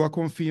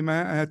ليبلوكم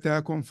فيما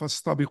آتاكم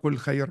فاستبقوا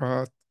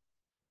الخيرات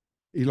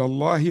إلى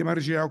الله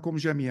مرجعكم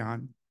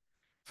جميعا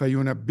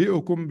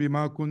فينبئكم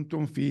بما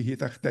كنتم فيه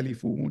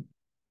تختلفون.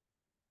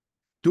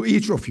 To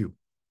each of you,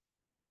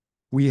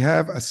 we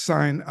have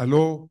assigned a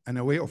law and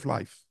a way of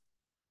life.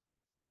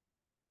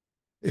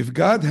 If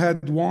God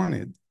had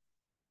wanted,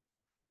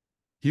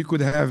 He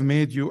could have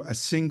made you a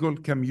single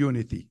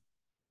community.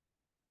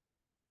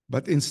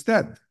 But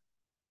instead,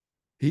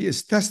 He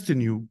is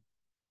testing you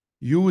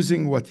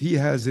using what He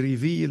has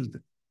revealed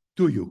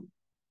to you.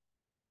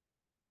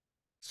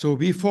 So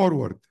be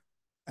forward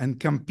and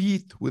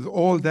compete with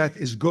all that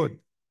is good.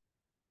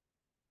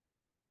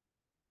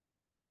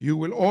 You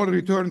will all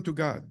return to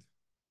God,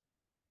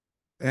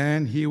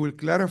 and He will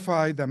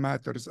clarify the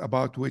matters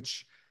about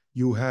which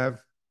you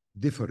have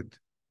differed.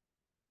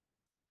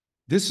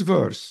 This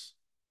verse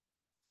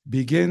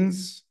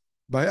begins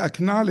by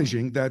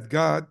acknowledging that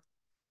God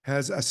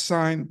has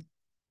assigned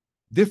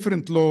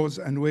different laws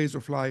and ways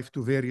of life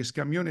to various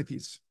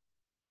communities.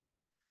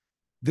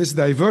 This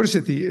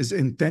diversity is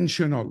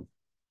intentional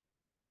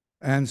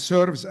and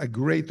serves a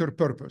greater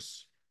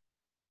purpose.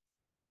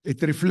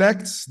 It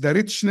reflects the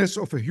richness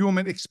of a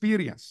human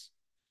experience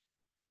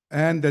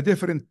and the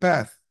different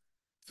path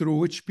through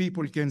which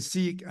people can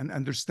seek and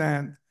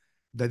understand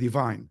the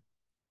divine.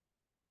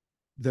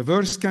 The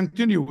verse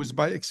continues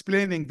by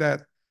explaining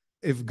that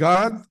if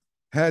God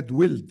had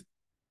willed,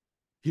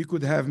 He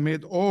could have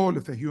made all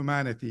of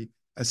humanity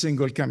a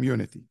single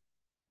community.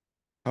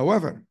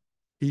 However,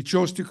 He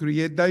chose to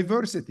create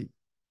diversity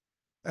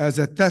as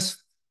a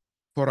test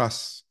for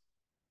us.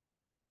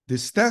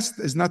 This test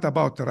is not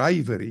about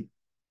rivalry,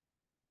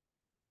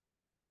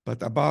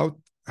 but about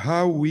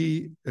how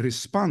we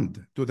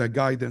respond to the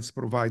guidance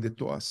provided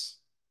to us.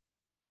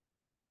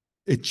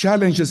 It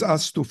challenges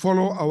us to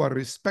follow our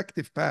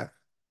respective path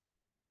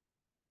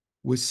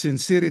with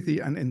sincerity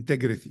and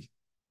integrity.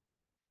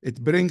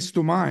 It brings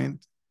to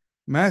mind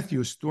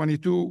Matthew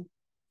 22,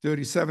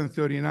 37,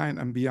 39,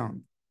 and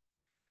beyond,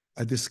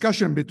 a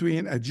discussion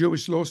between a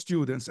Jewish law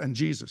students and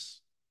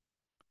Jesus.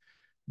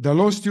 The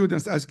law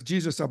students asked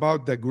Jesus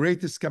about the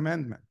greatest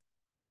commandment.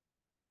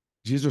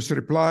 Jesus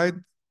replied,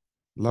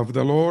 "Love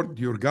the Lord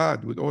your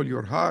God with all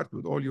your heart,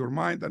 with all your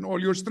mind, and all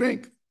your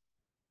strength.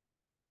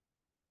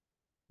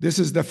 This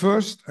is the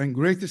first and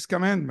greatest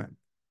commandment,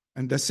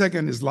 and the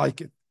second is like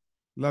it.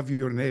 Love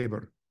your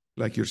neighbor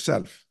like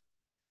yourself."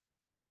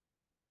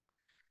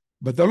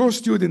 But the law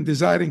student,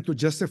 desiring to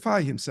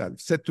justify himself,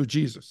 said to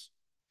Jesus,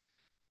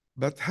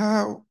 "But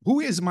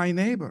who is my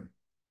neighbor?"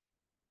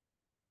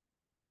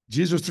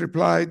 Jesus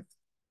replied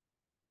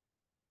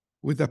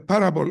with the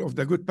parable of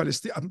the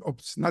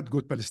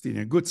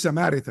good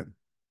Samaritan.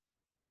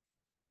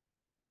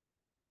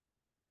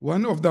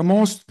 One of the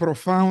most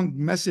profound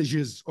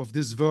messages of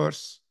this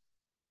verse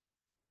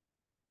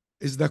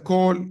is the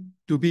call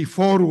to be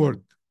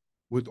forward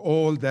with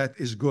all that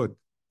is good.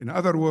 In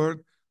other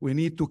words, we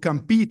need to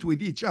compete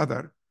with each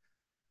other,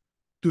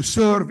 to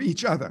serve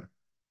each other,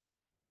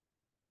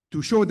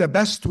 to show the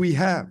best we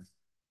have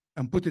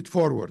and put it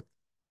forward.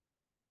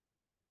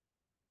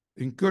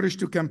 Encouraged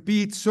to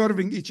compete,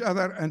 serving each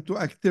other, and to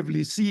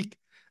actively seek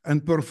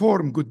and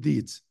perform good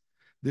deeds.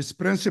 This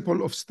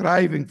principle of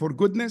striving for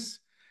goodness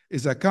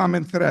is a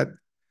common thread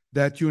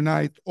that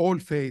unites all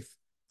faith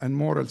and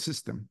moral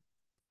system.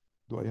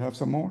 Do I have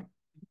some more?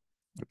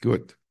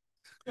 Good.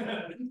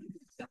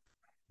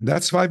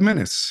 That's 5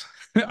 minutes.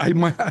 I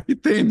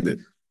tamed it.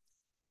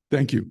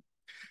 Thank you.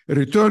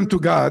 Return to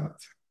God.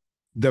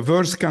 The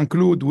verse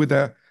concludes with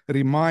a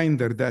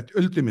reminder that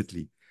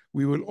ultimately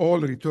we will all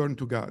return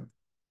to God.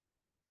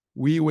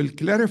 We will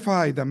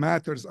clarify the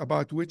matters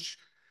about which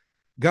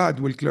God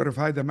will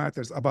clarify the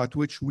matters about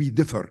which we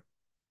differ.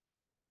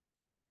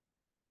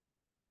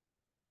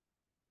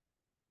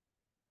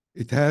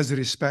 It has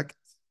respect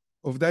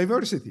of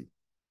diversity.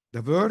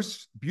 The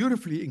verse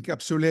beautifully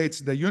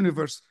encapsulates the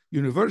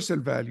universal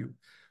value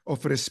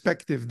of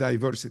respective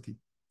diversity.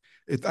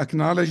 It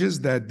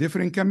acknowledges that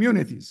different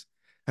communities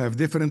have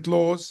different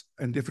laws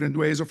and different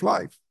ways of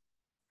life.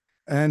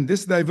 And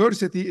this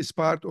diversity is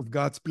part of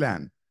God's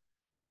plan.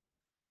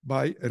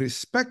 By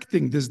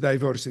respecting this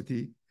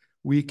diversity,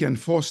 we can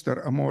foster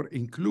a more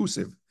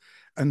inclusive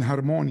and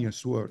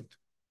harmonious world.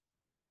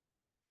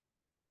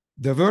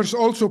 The verse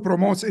also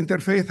promotes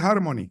interfaith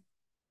harmony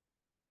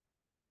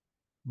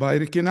by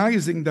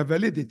recognizing the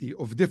validity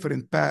of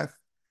different paths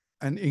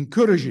and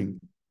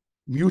encouraging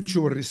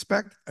mutual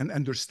respect, and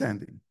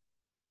understanding.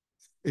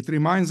 It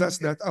reminds us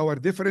that our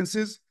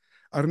differences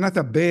are not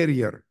a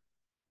barrier,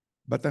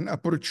 but an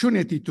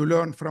opportunity to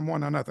learn from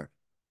one another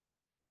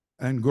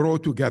and grow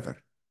together.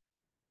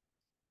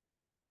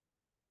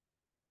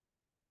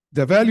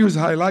 The values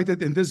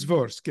highlighted in this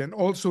verse can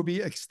also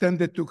be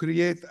extended to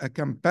create a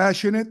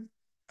compassionate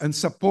and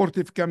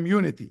supportive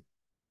community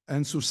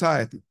and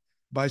society.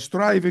 By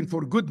striving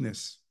for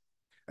goodness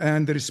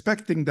and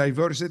respecting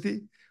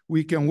diversity,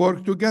 we can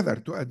work together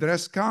to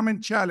address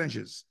common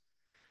challenges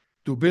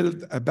to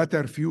build a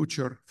better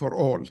future for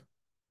all.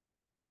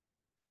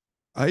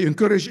 I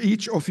encourage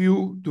each of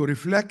you to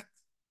reflect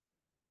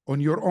on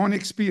your own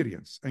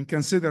experience and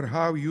consider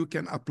how you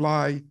can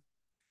apply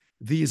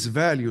these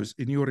values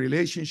in your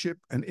relationship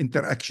and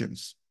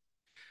interactions.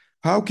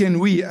 How can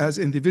we as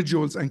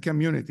individuals and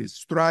communities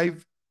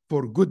strive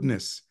for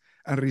goodness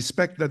and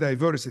respect the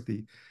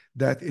diversity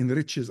that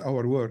enriches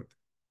our world?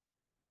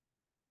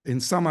 In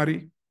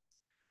summary,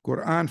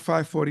 Quran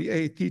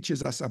 548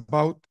 teaches us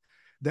about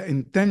the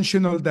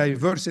intentional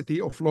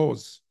diversity of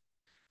laws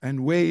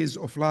and ways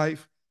of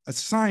life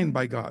assigned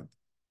by God.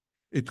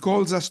 It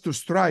calls us to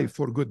strive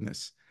for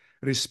goodness,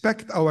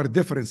 respect our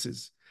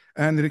differences,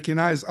 and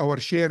recognize our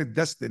shared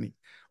destiny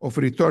of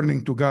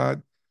returning to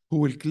God, who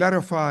will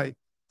clarify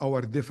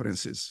our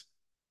differences.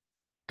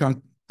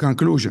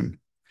 Conclusion.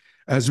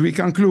 As we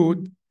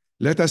conclude,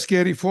 let us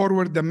carry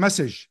forward the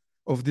message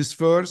of this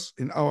verse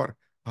in our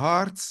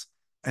hearts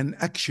and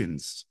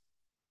actions.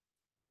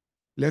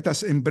 Let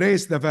us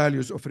embrace the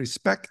values of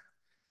respect,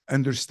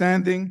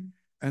 understanding,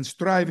 and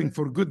striving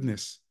for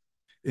goodness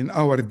in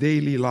our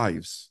daily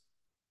lives.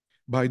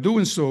 By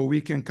doing so,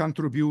 we can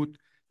contribute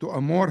to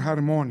a more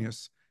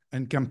harmonious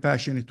and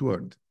compassionate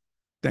world.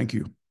 Thank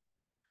you.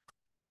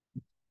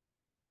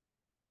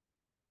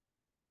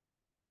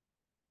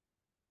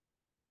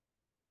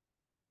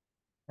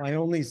 My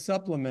only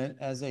supplement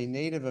as a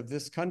native of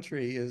this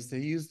country is to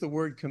use the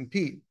word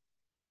compete,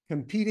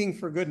 competing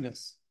for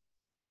goodness.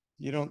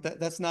 You don't,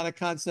 that's not a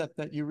concept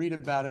that you read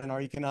about in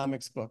our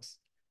economics books,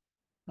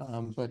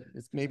 but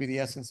it's maybe the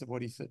essence of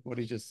what he said, what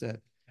he just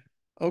said.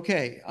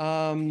 Okay,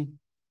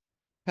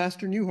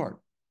 Pastor Newhart.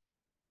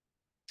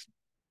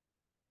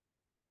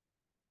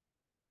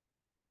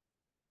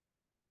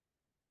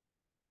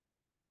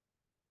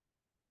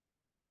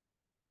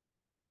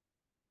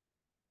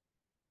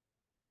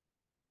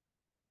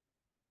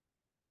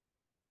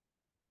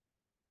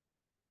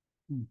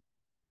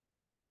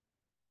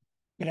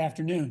 Good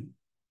afternoon.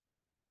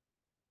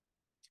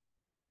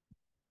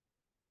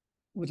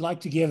 Would like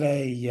to give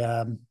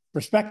a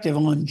perspective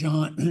on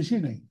John,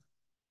 excuse me.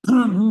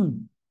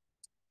 Would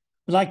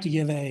like to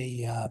give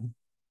a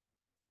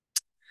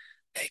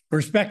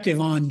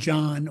perspective on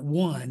John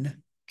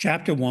 1,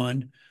 chapter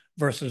 1,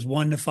 verses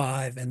 1 to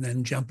 5, and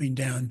then jumping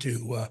down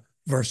to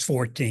verse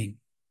 14.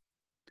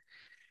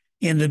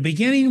 In the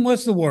beginning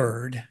was the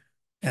Word,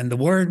 and the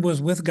Word was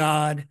with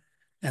God,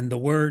 and the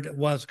Word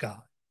was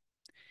God.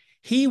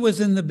 He was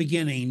in the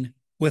beginning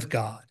with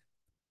God.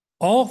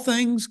 All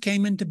things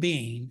came into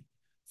being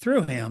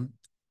through him,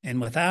 and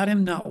without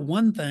him not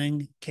one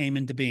thing came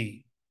into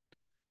being.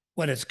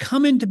 What has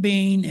come into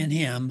being in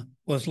him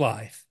was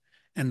life,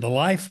 and the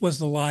life was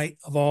the light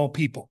of all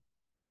people.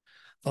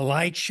 The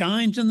light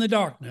shines in the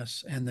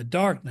darkness, and the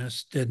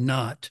darkness did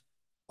not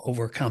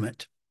overcome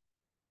it.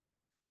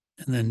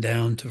 And then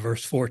down to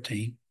verse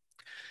 14.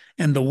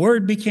 And the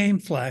Word became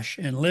flesh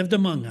and lived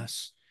among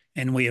us,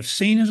 and we have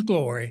seen his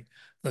glory,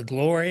 the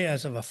glory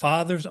as of a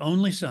Father's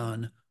only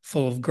Son,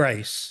 full of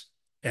grace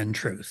and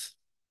truth.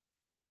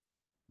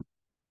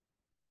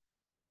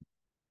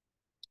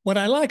 What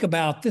I like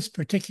about this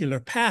particular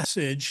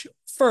passage,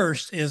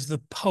 first, is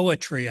the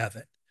poetry of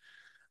it.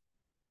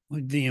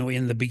 You know,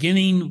 in the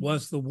beginning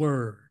was the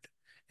Word,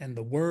 and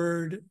the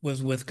Word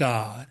was with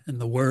God, and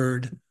the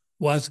Word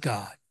was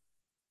God.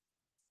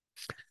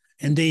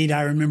 Indeed,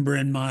 I remember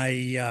in my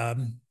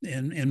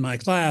in my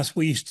class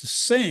we used to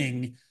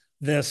sing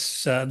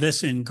this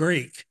in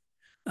Greek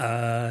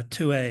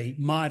to a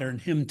modern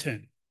hymn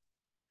tune.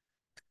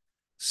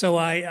 So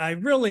I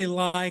really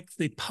like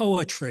the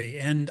poetry,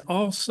 and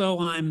also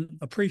I'm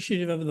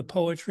appreciative of the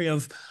poetry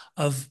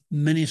of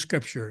many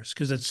scriptures,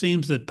 because it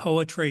seems that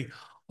poetry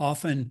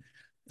often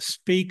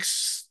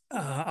speaks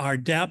our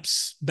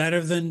depths better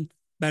than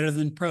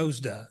prose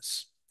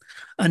does.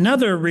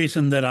 Another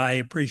reason that I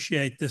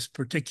appreciate this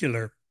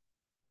particular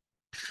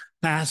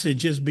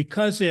passage is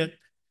because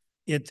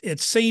it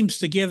seems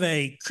to give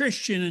a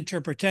Christian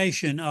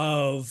interpretation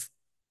of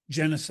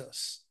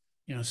Genesis.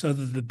 You know, so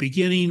that the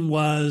beginning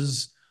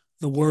was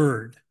the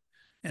Word.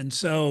 And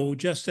so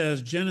just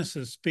as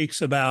Genesis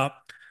speaks about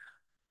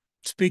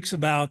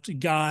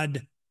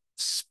God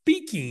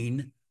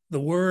speaking the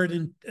Word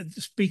and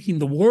speaking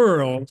the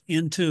world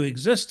into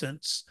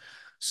existence,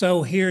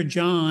 so here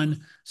John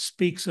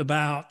speaks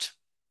about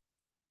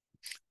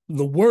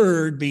the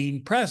Word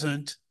being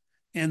present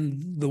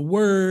and the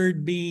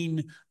Word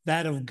being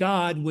that of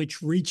God,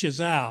 which reaches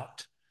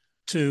out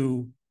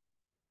to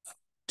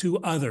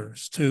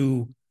others,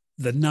 to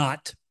the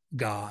not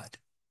God.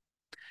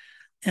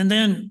 And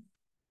then,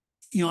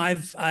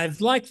 I've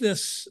liked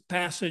this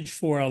passage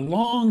for a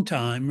long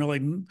time,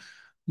 really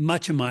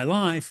much of my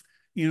life,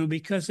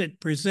 because it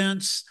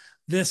presents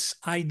this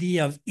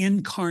idea of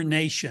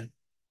incarnation.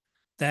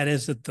 That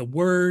is, that the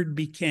Word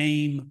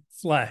became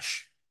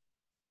flesh,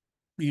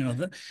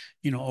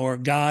 or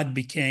God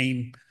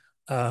became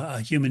a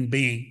human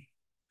being.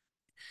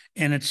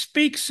 And it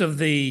speaks of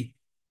the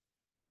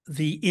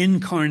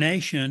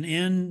incarnation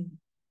in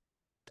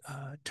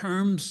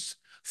terms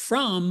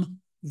from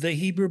the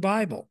Hebrew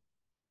Bible.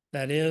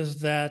 That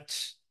is, that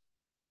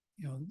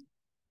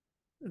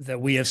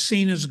we have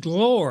seen his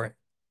glory,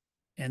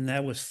 and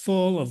that was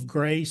full of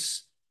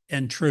grace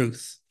and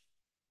truth.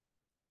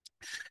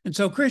 And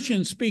so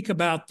Christians speak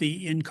about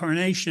the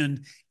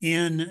incarnation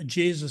in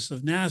Jesus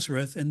of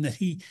Nazareth, and that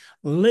he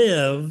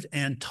lived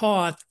and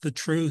taught the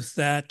truth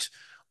that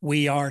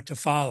we are to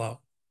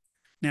follow.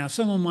 Now,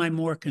 some of my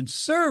more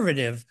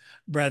conservative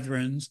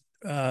brothers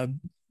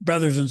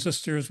and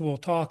sisters will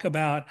talk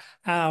about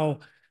how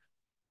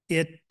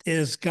it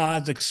is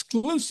God's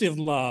exclusive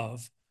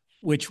love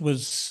which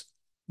was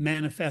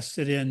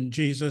manifested in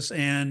Jesus,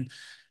 and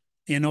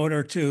in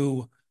order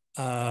to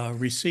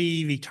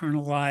receive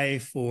eternal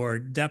life or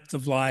depth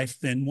of life,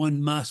 then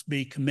one must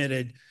be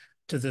committed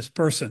to this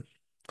person.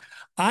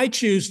 I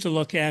choose to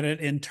look at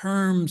it in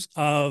terms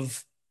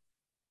of,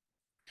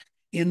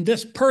 in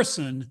this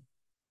person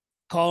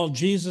called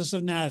Jesus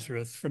of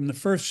Nazareth from the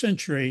first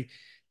century,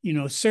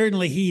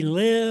 certainly he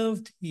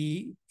lived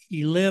the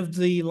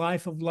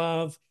life of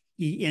love.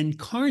 He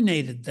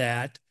incarnated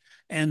that.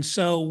 And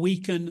so we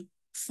can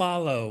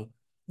follow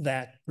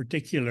that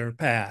particular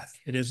path.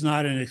 It is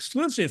not an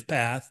exclusive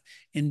path.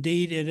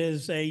 Indeed, it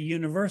is a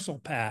universal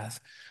path,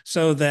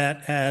 so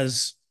that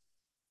as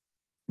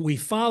we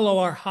follow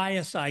our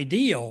highest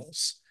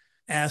ideals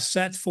as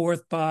set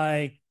forth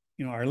by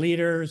our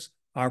leaders,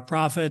 our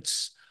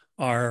prophets,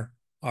 our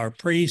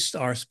priests,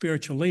 our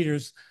spiritual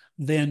leaders,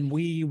 then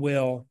we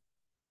will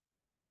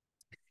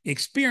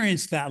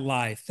experience that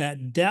life,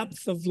 that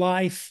depth of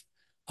life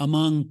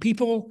among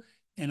people,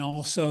 and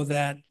also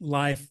that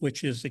life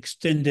which is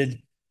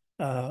extended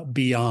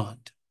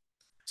beyond.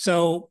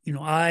 So,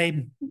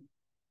 I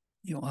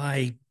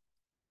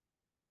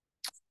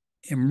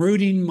am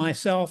rooting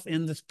myself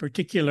in this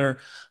particular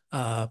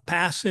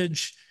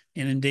passage,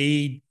 and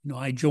indeed,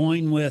 I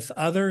join with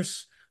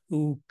others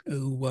who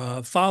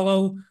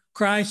follow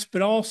Christ,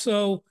 but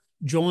also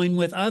join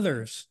with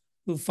others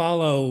who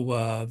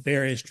follow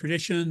various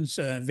traditions,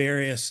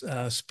 various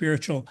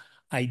spiritual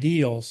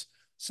ideals,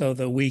 so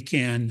that we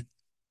can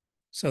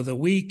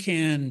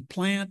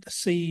plant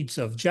seeds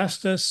of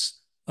justice,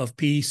 of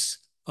peace,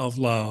 of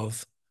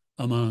love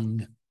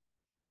among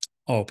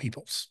all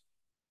peoples.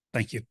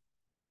 Thank you.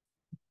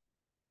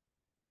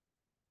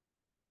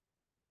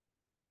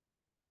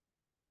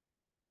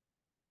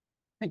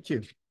 Thank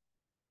you.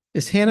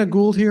 Is Hannah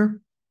Gould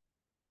here?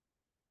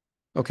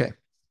 Okay.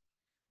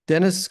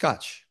 Dennis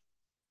Scotch.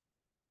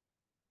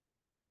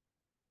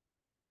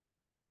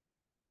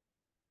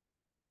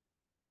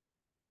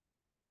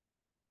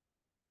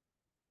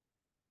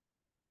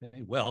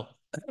 Okay, well,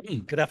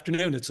 good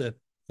afternoon. It's a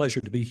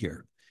pleasure to be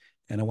here.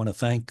 And I want to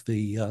thank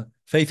the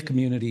faith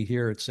community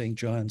here at St.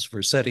 John's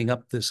for setting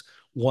up this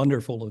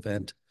wonderful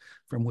event,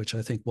 from which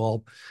I think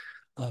we'll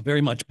very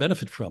much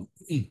benefit from.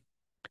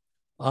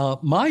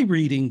 My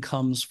reading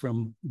comes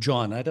from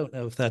John. I don't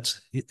know if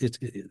that's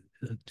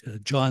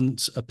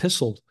John's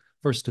epistle,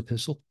 first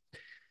epistle.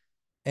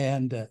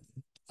 And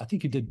I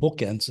think you did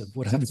bookends of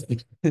what I'm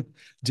going to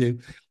do.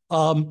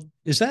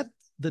 Is that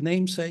the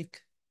namesake?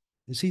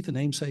 Is he the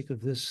namesake of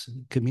this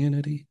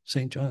community,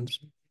 St. John's?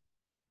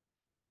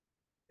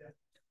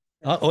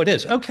 Oh, it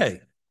is. Okay.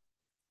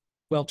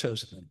 Well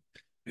chosen.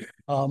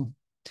 I'm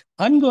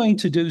going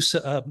to do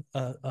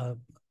a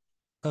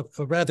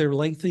rather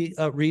lengthy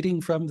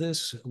reading from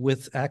this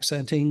with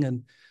accenting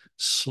and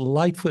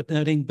slight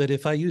footnoting, but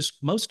if I use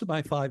most of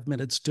my 5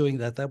 minutes doing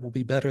that, that will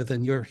be better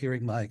than you're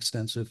hearing my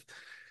extensive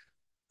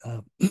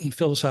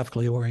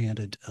philosophically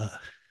oriented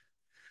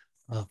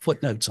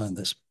footnotes on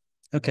this.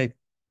 Okay.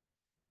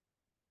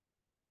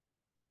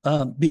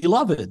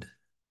 Beloved,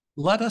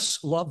 let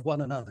us love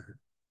one another,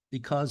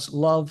 because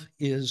love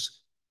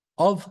is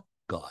of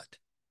God.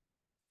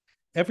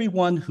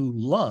 Everyone who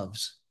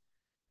loves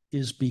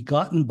is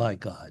begotten by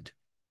God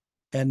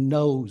and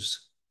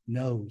knows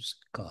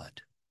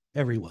God.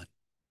 Everyone.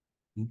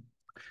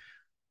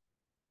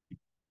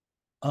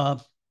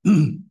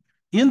 In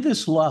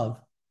this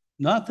love,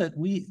 not that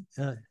we,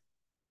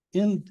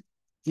 in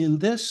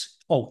this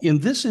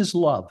is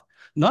love,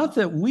 not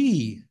that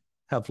we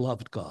have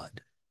loved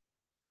God,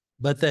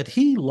 but that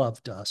he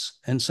loved us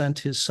and sent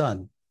his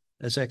son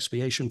as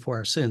expiation for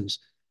our sins.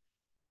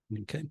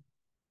 Okay.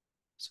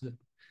 It's a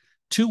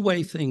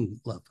two-way thing,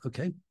 love,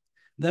 okay?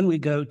 Then we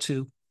go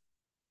to,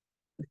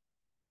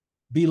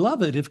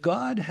 beloved, if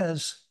God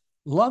has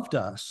loved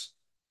us,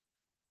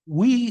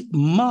 we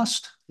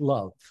must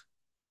love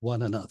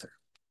one another.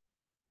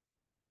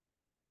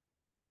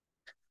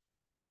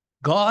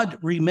 God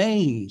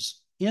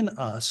remains in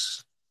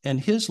us and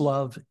his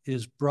love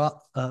is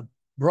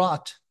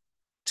brought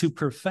to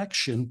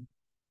perfection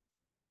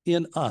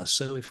in us.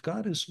 So if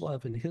God is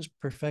love and his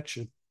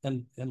perfection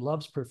and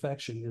love's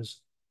perfection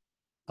is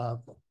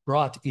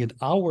brought in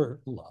our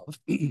love.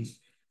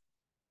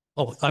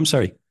 Oh, I'm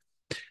sorry.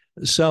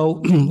 So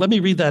let me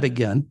read that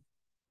again.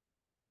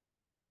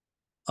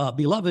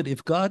 Beloved,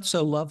 if God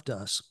so loved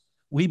us,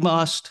 we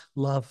must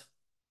love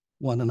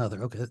one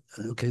another.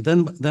 Okay.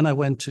 Then I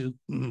went to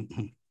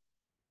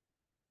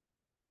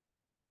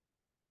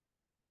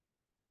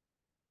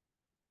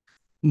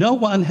no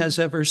one has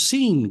ever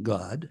seen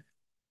God.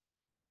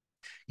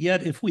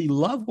 Yet if we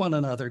love one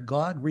another,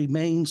 God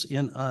remains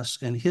in us,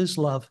 and his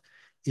love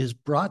is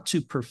brought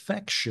to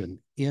perfection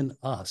in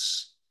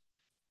us.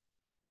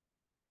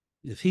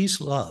 If he's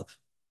love,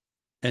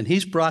 and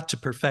he's brought to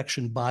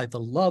perfection by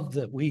the love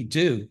that we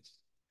do,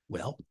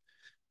 well,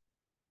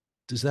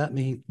 does that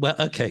mean, well,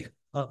 okay,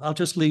 I'll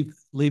just leave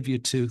you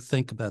to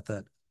think about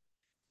that.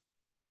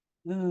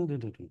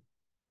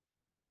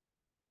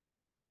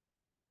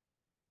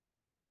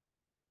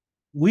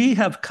 We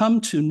have come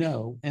to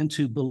know and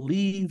to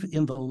believe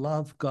in the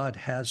love God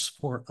has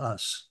for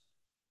us.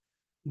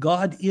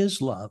 God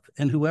is love,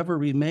 and whoever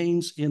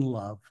remains in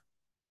love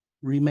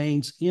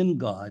remains in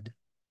God,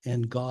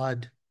 and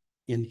God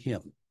in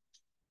him.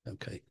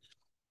 Okay.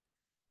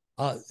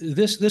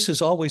 This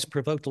has always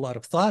provoked a lot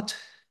of thought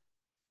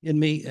in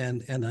me,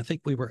 and I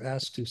think we were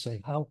asked to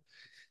say,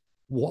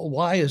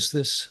 why is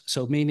this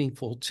so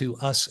meaningful to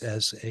us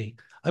as I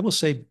will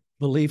say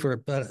believer,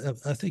 but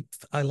I think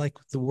I like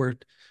the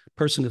word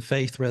person of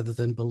faith rather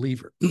than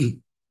believer.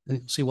 And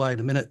you'll see why in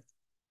a minute.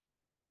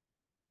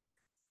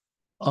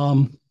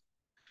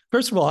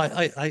 First of all,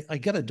 I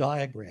get a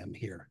diagram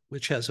here,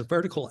 which has a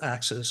vertical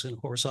axis and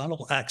a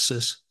horizontal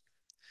axis.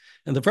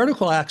 And the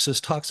vertical axis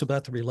talks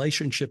about the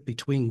relationship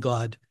between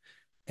God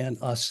and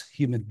us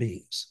human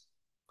beings.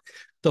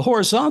 The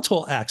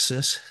horizontal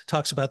axis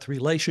talks about the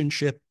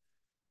relationship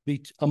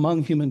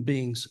among human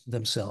beings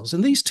themselves.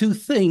 And these two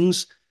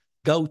things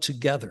go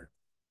together.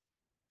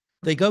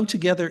 They go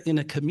together in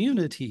a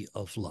community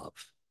of love,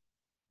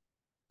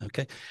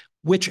 okay?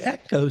 Which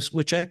echoes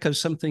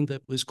something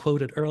that was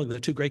quoted earlier,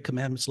 the two great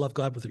commandments: love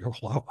God with your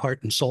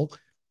heart and soul,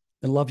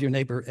 and love your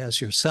neighbor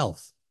as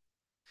yourself.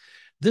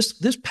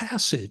 This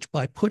passage,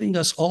 by putting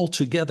us all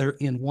together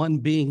in one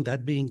being,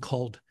 that being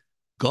called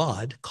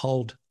God,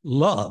 called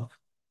love,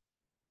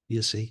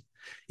 you see,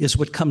 is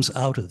what comes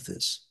out of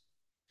this.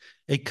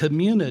 A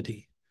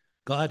community.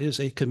 God is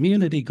a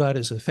community. God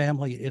is a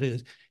family. It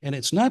is, and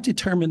it's not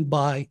determined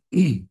by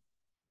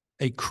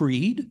a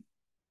creed.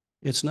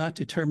 It's not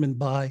determined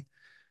by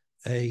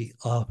a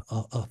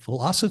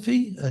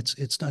philosophy.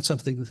 It's not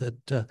something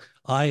that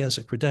I, as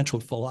a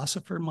credentialed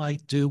philosopher,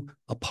 might do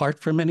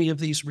apart from any of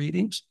these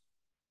readings.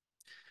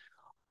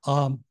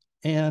 It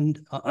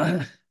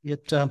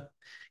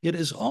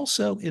is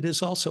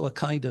also a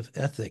kind of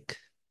ethic.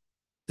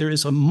 There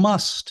is a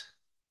must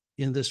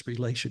in this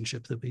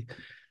relationship that we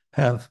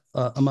have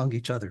among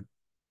each other.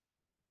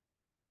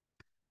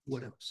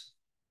 What else?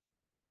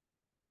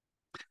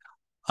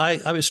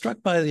 I was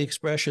struck by the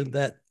expression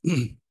that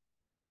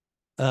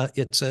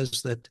it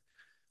says that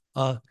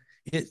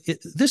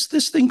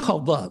this thing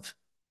called love.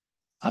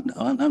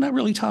 I'm not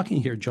really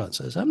talking here, John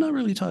says. I'm not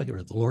really talking,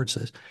 or the Lord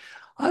says,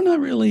 I'm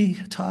not really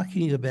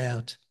talking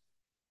about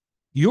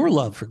your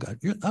love for God.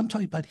 I'm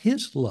talking about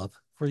his love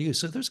for you.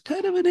 So there's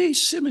kind of an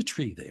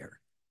asymmetry there.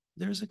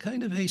 There's a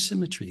kind of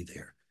asymmetry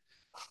there.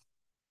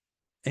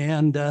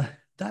 And that,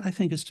 I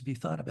think, is to be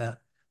thought about.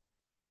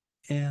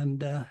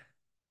 And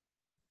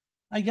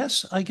I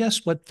guess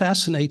what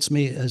fascinates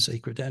me as a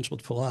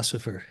credentialed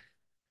philosopher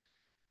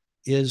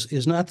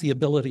is not the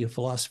ability of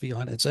philosophy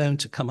on its own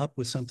to come up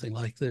with something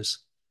like this,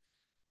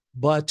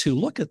 but to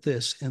look at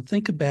this and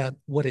think about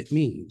what it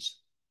means.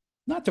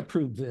 Not to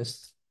prove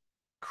this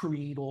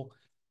creedal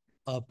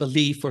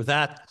belief or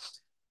that,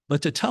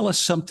 but to tell us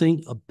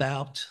something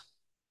about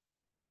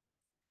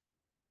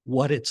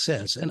what it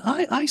says. And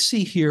I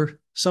see here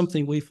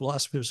something we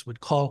philosophers would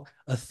call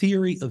a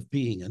theory of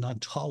being, an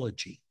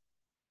ontology,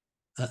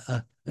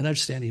 an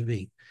understanding of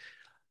being.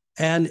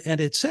 And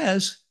it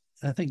says,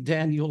 and I think,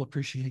 Dan, you'll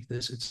appreciate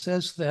this, it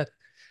says that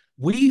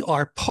we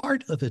are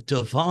part of a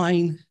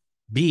divine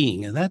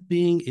being, and that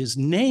being is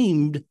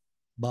named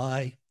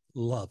by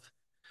love.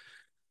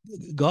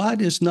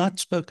 God is not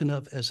spoken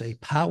of as a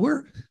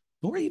power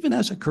or even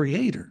as a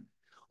creator.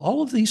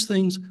 All of these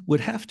things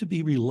would have to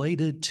be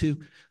related to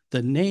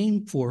the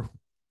name for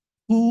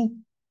who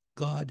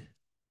God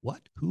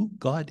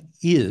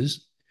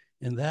is,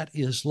 and that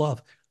is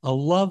love. A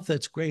love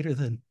that's greater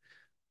than,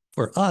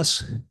 for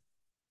us,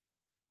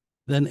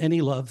 than any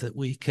love that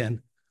we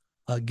can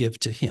give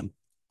to him.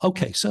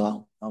 Okay,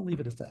 so I'll leave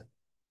it at that.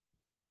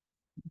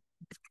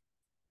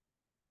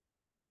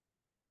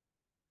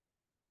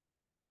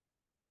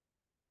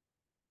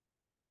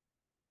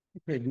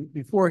 Okay,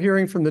 before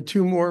hearing from the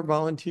two more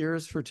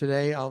volunteers for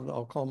today,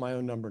 I'll call my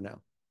own number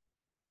now.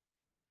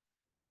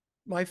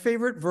 My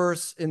favorite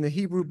verse in the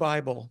Hebrew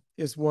Bible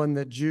is one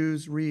that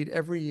Jews read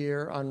every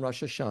year on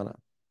Rosh Hashanah.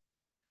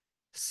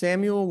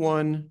 Samuel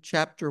 1,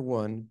 chapter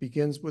 1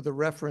 begins with a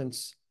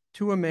reference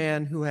to a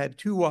man who had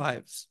two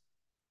wives,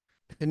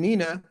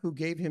 Peninnah, who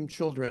gave him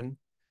children,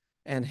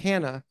 and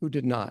Hannah, who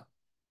did not.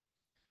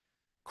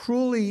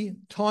 Cruelly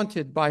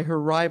taunted by her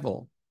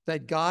rival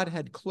that God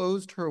had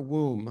closed her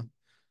womb,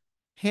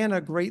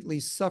 Hannah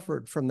greatly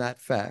suffered from that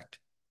fact.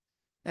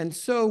 And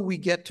so we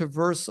get to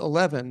verse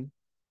 11,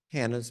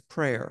 Hannah's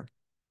prayer.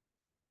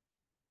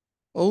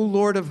 O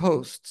Lord of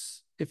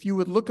hosts, if you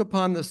would look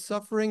upon the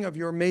suffering of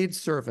your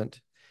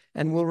maidservant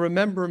and will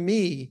remember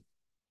me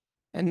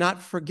and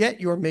not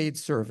forget your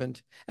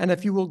maidservant, and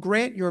if you will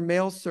grant your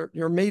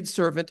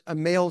maidservant a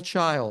male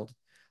child,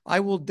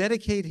 I will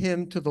dedicate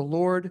him to the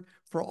Lord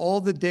for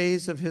all the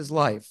days of his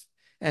life,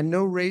 and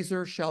no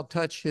razor shall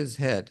touch his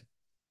head.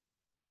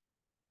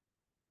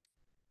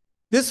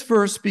 This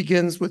verse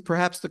begins with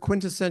perhaps the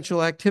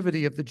quintessential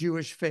activity of the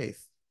Jewish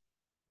faith,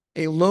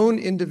 a lone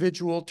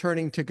individual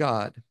turning to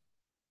God.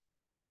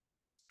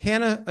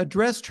 Hannah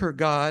addressed her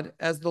God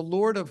as the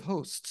Lord of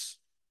hosts.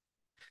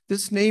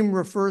 This name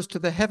refers to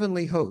the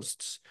heavenly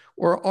hosts,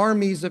 or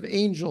armies of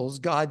angels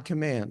God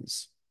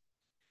commands.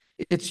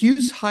 Its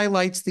use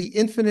highlights the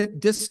infinite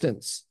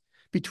distance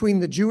between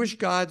the Jewish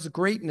God's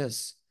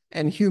greatness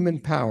and human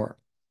power.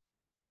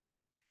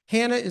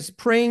 Hannah is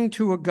praying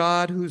to a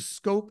God whose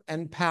scope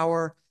and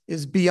power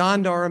is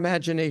beyond our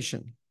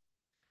imagination,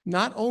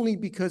 not only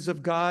because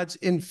of God's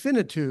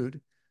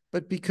infinitude,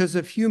 but because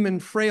of human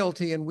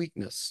frailty and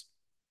weakness.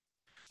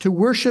 To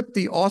worship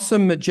the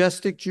awesome,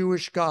 majestic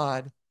Jewish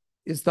God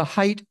is the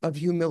height of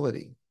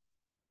humility.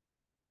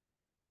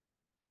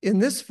 In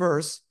this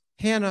verse,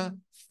 Hannah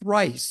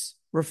thrice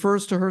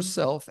refers to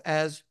herself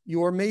as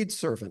your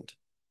maidservant.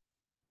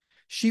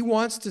 She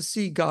wants to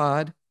see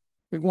God,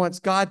 wants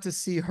God to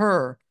see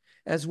her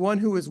as one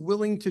who is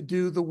willing to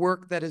do the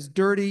work that is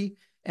dirty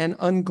and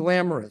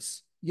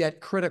unglamorous,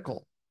 yet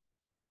critical.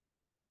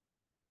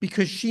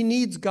 Because she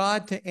needs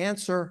God to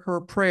answer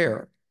her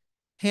prayer,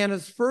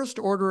 Hannah's first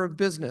order of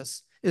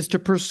business is to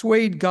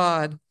persuade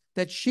God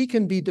that she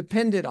can be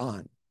depended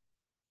on.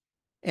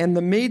 And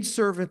the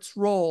maidservant's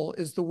role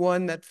is the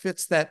one that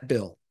fits that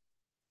bill.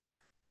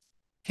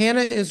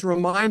 Hannah is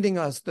reminding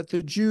us that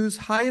the Jew's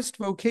highest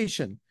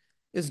vocation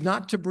is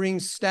not to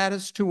bring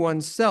status to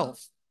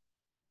oneself,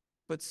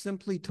 but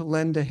simply to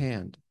lend a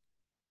hand.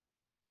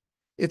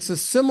 It's a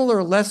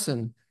similar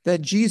lesson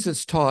that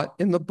Jesus taught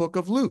in the book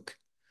of Luke,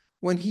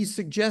 when he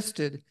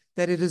suggested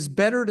that it is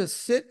better to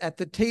sit at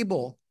the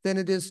table than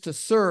it is to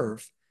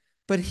serve,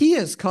 but he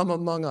has come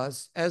among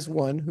us as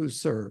one who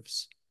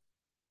serves.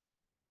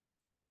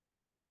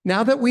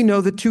 Now that we know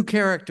the two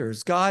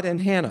characters, God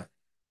and Hannah,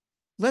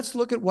 let's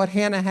look at what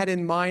Hannah had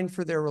in mind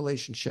for their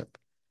relationship.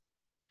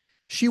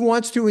 She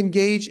wants to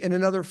engage in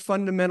another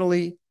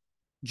fundamentally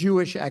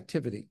Jewish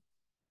activity,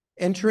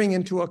 entering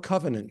into a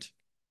covenant.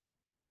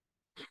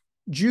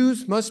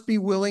 Jews must be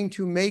willing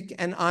to make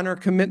and honor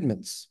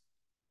commitments,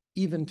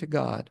 even to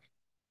God.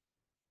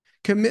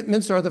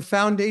 Commitments are the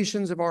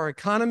foundations of our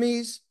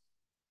economies,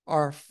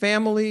 our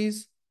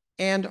families,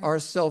 and our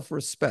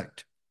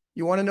self-respect.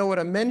 You want to know what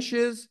a mensch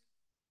is?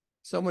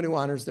 Someone who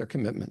honors their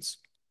commitments.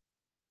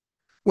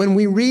 When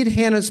we read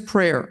Hannah's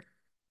prayer,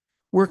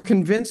 we're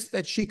convinced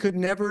that she could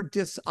never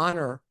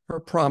dishonor her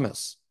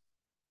promise.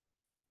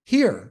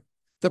 Here,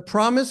 the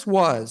promise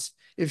was,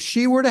 if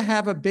she were to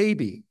have a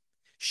baby,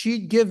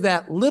 she'd give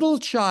that little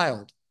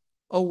child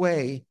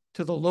away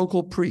to the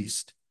local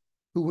priest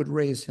who would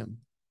raise him.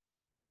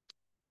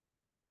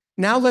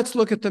 Now let's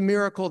look at the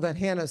miracle that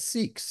Hannah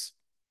seeks,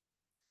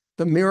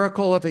 the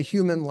miracle of a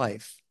human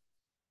life.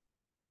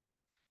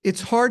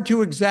 It's hard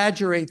to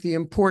exaggerate the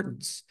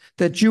importance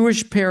that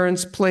Jewish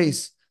parents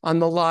place on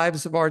the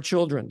lives of our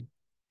children.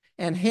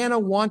 And Hannah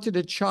wanted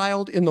a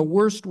child in the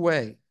worst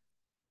way.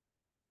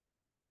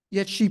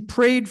 Yet she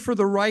prayed for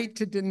the right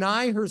to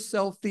deny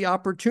herself the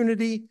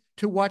opportunity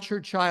to watch her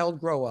child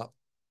grow up.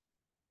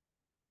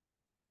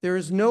 There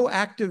is no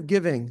act of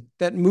giving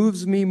that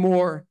moves me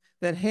more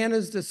than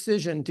Hannah's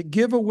decision to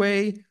give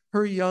away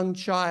her young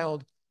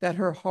child that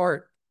her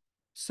heart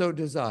so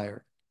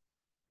desired.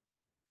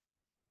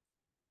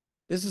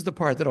 This is the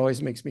part that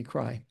always makes me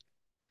cry.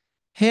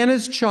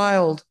 Hannah's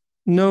child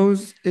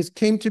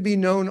came to be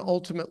known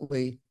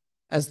ultimately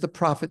as the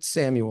prophet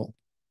Samuel.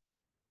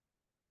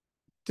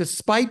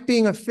 Despite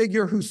being a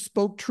figure who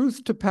spoke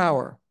truth to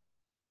power,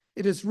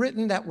 it is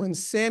written that when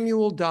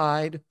Samuel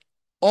died,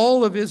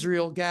 all of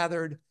Israel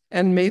gathered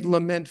and made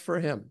lament for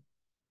him.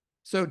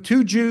 So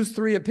 2 Jews,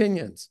 3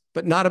 opinions,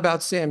 but not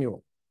about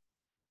Samuel.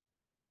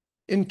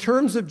 In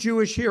terms of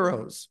Jewish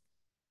heroes,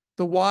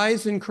 the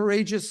wise and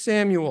courageous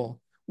Samuel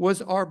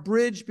was our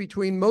bridge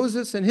between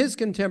Moses and his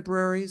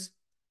contemporaries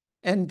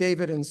and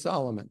David and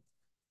Solomon.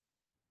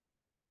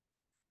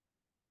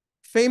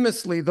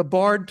 Famously, the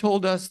bard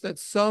told us that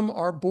some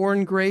are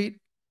born great,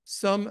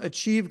 some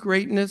achieve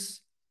greatness,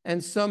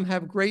 and some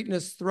have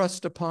greatness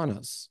thrust upon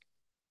us.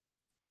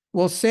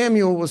 Well,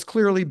 Samuel was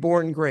clearly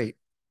born great.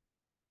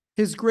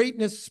 His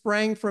greatness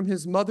sprang from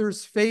his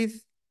mother's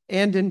faith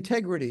and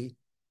integrity,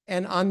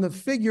 and on the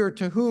figure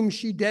to whom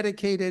she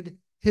dedicated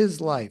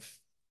his life.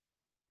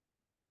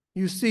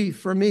 You see,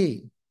 for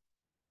me,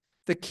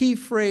 the key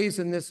phrase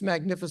in this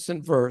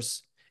magnificent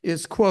verse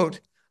is, quote,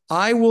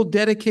 I will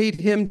dedicate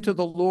him to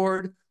the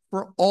Lord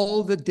for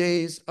all the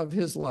days of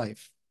his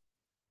life.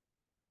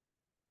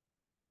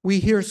 We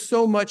hear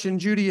so much in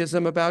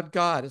Judaism about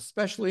God,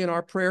 especially in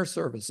our prayer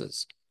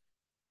services.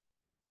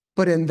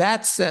 But in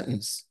that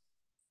sentence,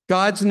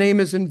 God's name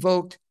is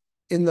invoked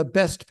in the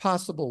best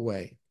possible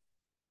way.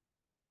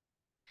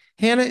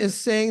 Hannah is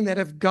saying that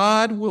if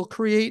God will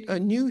create a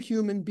new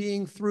human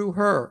being through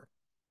her,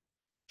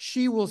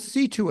 she will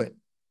see to it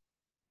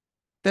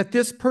that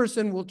this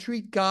person will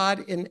treat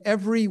God in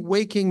every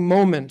waking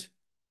moment,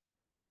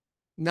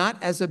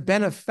 not as a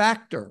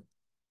benefactor,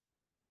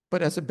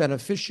 but as a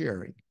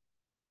beneficiary.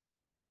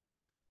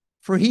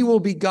 For he will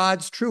be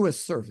God's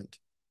truest servant.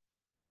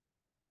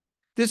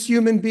 This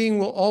human being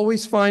will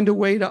always find a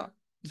way to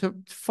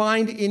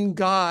find in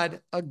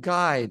God a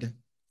guide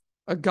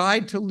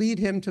to lead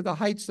him to the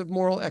heights of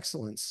moral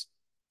excellence.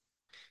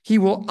 He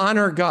will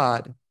honor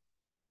God.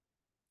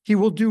 He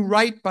will do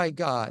right by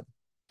God.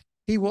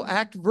 He will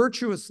act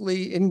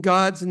virtuously in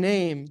God's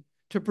name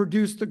to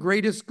produce the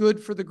greatest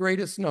good for the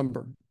greatest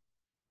number.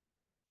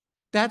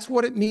 That's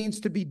what it means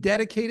to be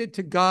dedicated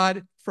to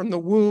God from the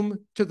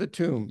womb to the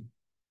tomb.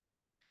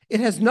 It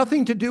has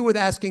nothing to do with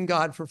asking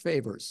God for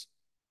favors.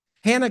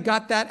 Hannah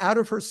got that out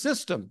of her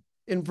system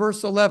in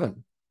verse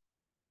 11.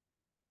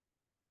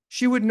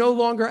 She would no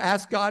longer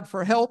ask God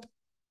for help.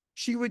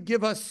 She would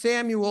give us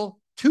Samuel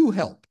to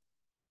help,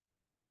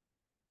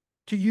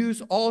 to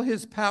use all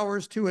his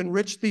powers to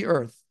enrich the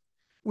earth,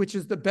 which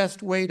is the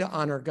best way to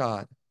honor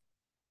God.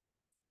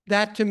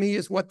 That, to me,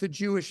 is what the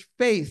Jewish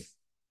faith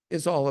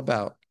is all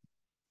about.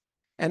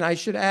 And I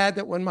should add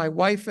that when my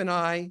wife and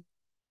I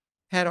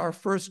had our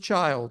first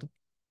child,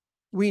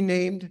 we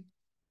named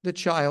the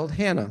child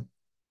Hannah,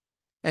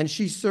 and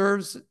she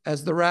serves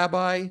as the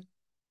rabbi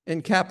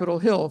in Capitol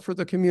Hill for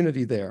the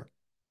community there.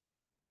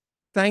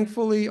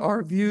 Thankfully,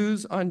 our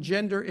views on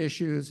gender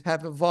issues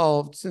have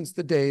evolved since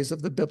the days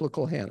of the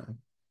biblical Hannah.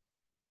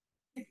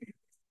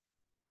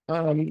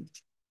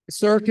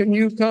 Sir, can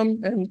you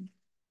come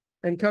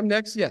and come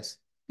next? Yes,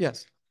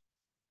 yes.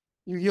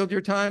 You yield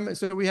your time.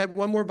 So we had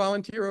one more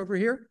volunteer over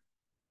here.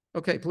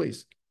 Okay,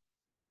 please.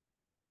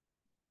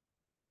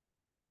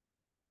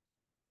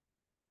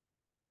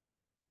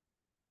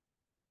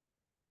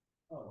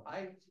 Oh,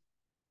 I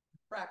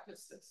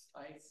practice this.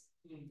 I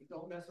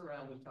don't mess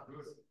around with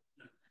tongues.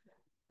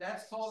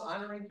 That's called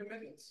honoring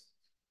commitments.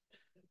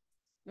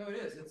 No, it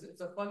is.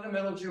 It's a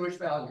fundamental Jewish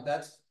value.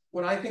 That's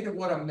when I think of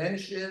what a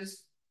mensch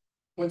is.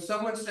 When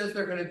someone says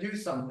they're going to do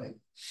something,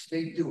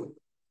 they do it.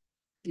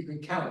 You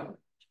can count it.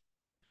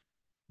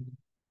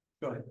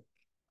 Go ahead.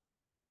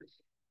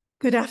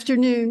 Good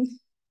afternoon.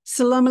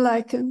 Salam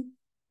alaikum.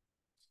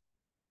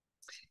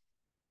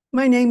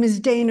 My name is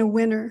Dana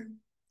Winner.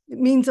 It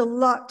means a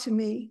lot to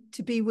me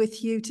to be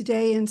with you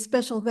today, and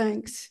special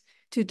thanks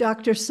to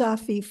Dr.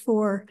 Safi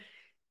for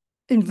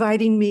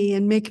inviting me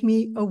and make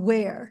me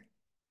aware.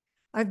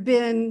 I've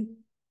been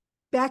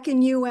back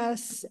in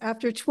US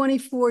after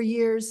 24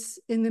 years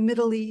in the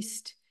Middle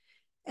East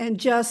and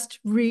just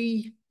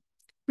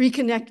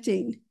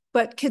reconnecting,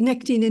 but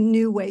connecting in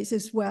new ways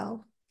as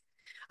well.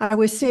 I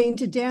was saying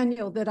to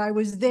Daniel that I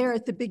was there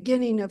at the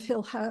beginning of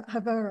Hil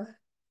Havara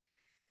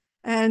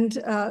and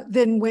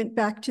then went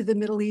back to the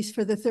Middle East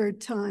for the third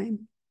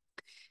time.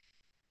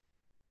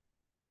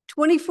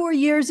 24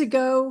 years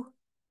ago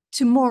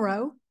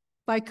tomorrow,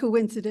 by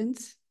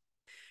coincidence,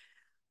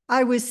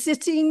 I was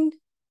sitting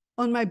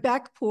on my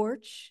back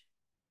porch,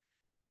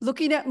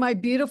 looking at my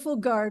beautiful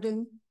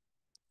garden,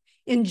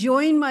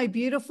 enjoying my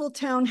beautiful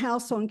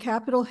townhouse on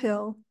Capitol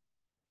Hill,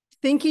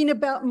 thinking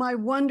about my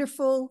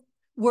wonderful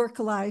work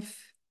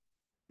life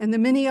and the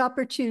many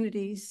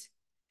opportunities,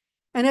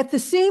 and at the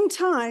same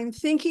time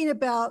thinking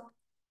about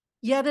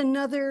yet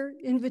another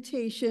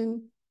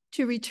invitation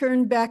to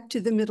return back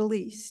to the Middle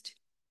East.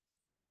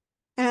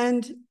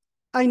 And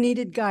I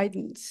needed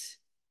guidance.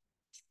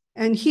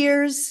 And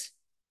here's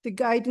the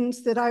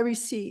guidance that I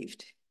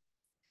received.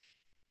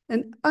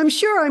 And I'm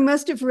sure I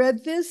must have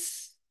read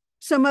this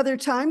some other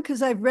time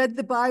because I've read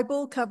the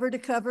Bible cover to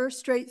cover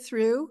straight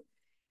through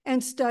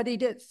and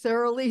studied it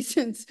thoroughly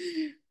since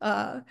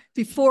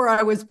before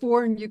I was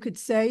born, you could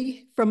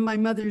say, from my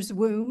mother's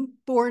womb,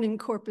 born in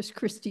Corpus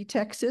Christi,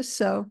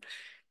 Texas.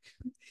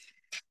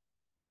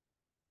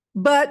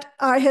 But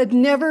I had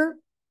never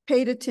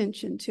paid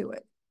attention to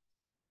it.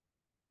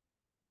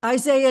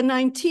 Isaiah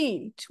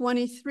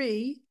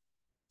 19:23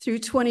 through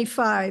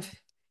 25.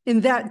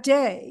 In that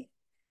day,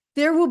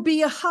 there will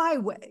be a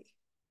highway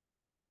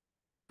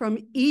from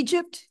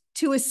Egypt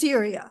to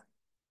Assyria.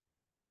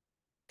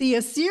 The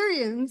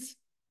Assyrians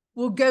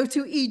will go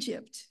to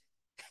Egypt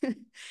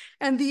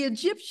and the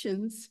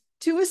Egyptians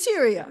to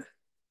Assyria.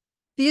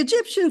 The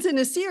Egyptians and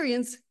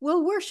Assyrians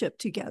will worship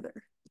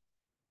together.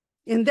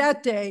 In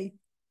that day,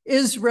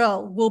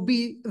 Israel will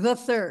be the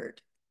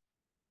third,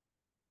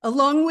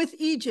 along with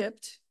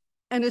Egypt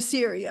and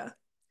Assyria,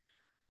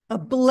 a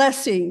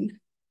blessing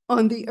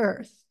on the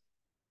earth.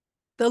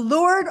 The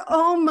Lord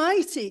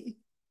Almighty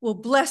will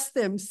bless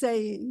them,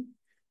 saying,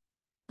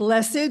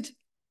 "Blessed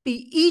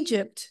be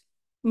Egypt,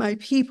 my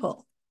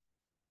people,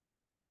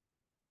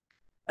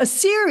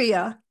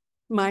 Assyria,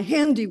 my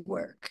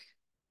handiwork,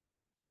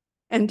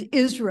 and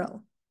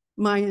Israel,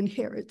 my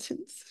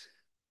inheritance."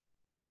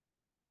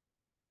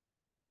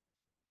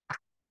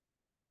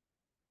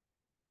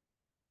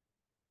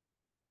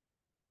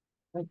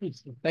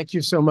 Thank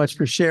you so much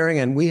for sharing.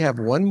 And we have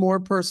one more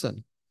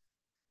person.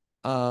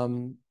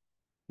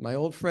 My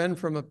old friend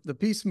from the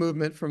peace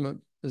movement from a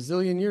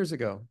zillion years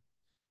ago.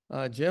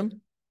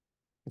 Jim,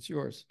 it's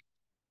yours.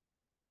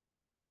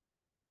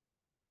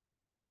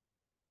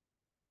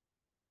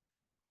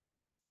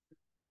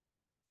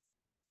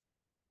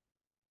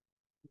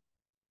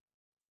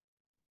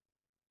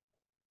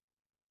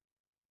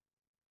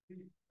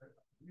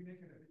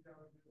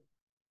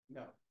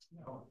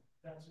 No,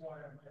 that's why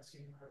I'm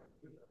asking her.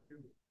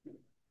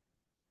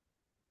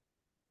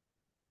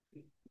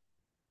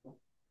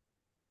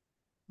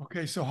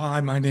 Okay, so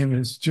hi, my name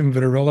is Jim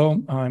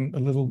Viterillo. I'm a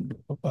little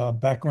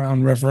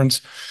background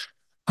reference.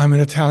 I'm an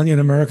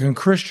Italian-American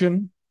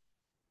Christian.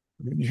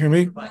 You hear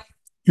me?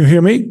 You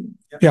hear me?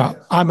 Yeah,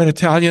 I'm an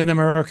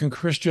Italian-American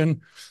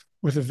Christian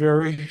with a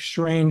very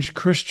strange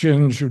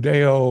Christian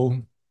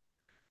Judeo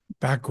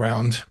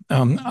background.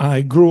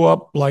 I grew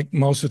up like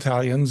most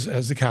Italians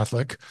as a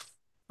Catholic.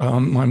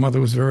 My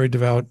mother was a very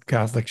devout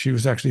Catholic. She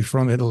was actually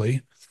from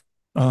Italy.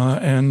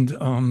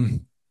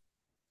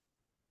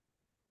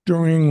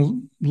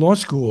 During law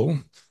school,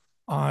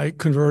 I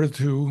converted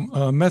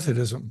to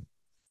Methodism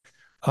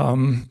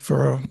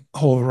for a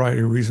whole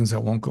variety of reasons I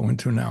won't go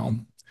into now.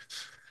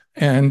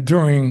 And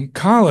during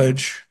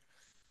college,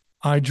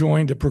 I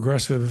joined a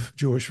progressive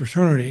Jewish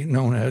fraternity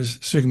known as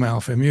Sigma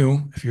Alpha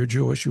Mu. If you're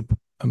Jewish,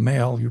 a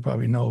male, you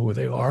probably know who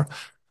they are,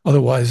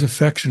 otherwise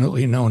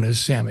affectionately known as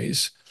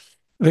Sammies.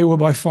 They were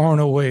by far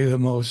and away the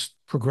most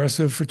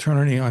progressive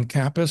fraternity on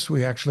campus.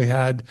 We actually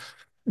had,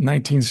 in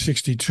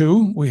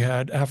 1962, we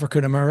had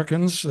African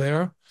Americans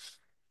there,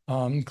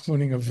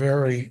 including a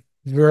very,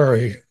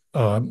 very,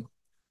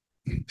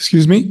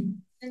 excuse me?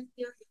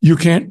 You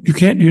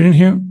didn't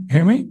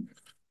hear me?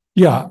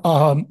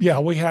 Yeah,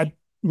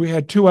 we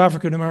had two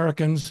African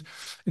Americans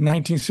in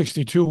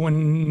 1962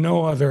 when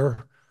no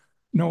other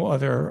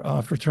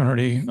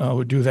fraternity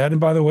would do that.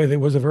 And by the way, there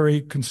was a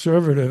very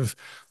conservative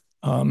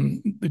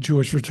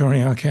Jewish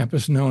fraternity on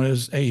campus known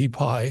as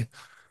AEPI.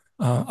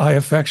 I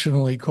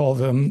affectionately call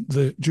them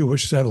the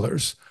Jewish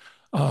settlers.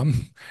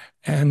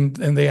 And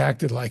they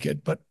acted like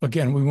it. But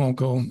again, we won't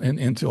go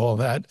into all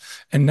that.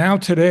 And now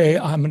today,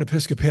 I'm an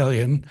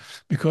Episcopalian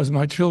because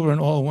my children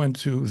all went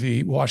to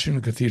the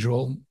Washington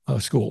Cathedral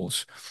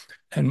schools.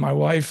 And my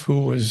wife,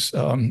 who was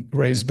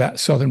raised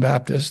Southern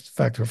Baptist, in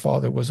fact, her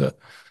father was a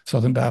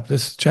Southern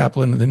Baptist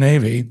chaplain in the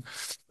Navy,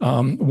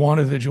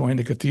 wanted to join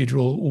the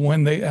cathedral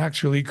when they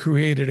actually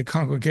created a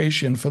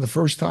congregation for the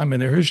first time in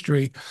their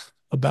history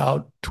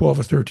about 12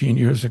 or 13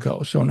 years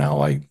ago. So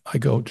now I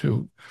go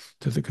to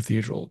the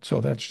cathedral. So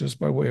that's just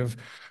by way of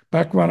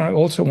background. I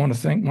also want to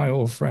thank my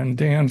old friend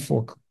Dan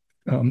for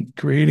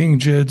creating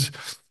JIDS.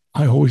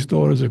 I always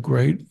thought it was a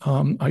great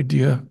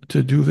idea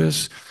to do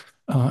this.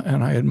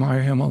 And I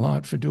admire him a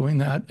lot for doing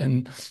that.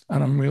 And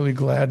I'm really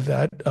glad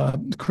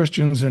that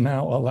Christians are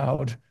now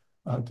allowed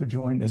to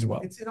join as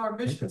well. It's in our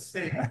mission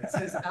statement. It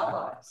says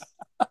allies.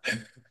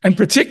 And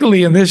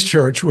particularly in this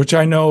church, which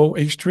I know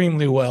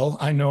extremely well.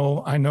 I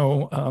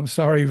know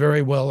Sari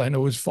very well. I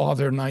know his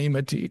father, Naim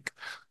Atik,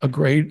 a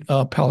great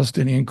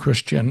Palestinian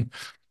Christian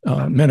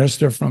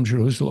minister from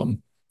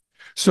Jerusalem.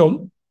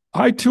 So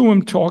I too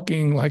am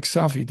talking like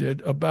Safi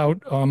did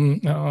about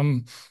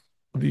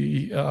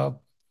the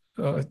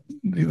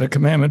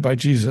commandment by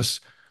Jesus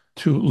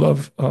to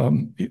love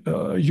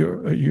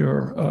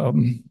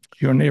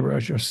your neighbor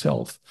as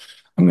yourself.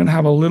 I'm going to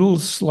have a little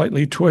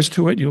slightly twist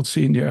to it. You'll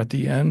see near at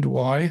the end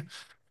why.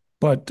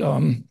 But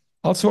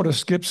I'll sort of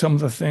skip some of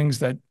the things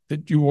that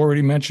you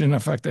already mentioned. In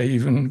fact, I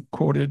even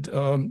quoted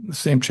the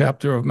same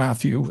chapter of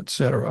Matthew,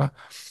 etc.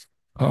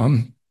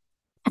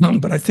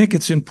 But I think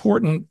it's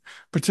important,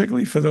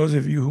 particularly for those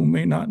of you who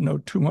may not know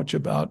too much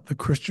about the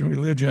Christian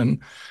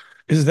religion,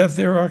 is that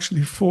there are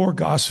actually 4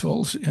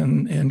 gospels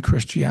in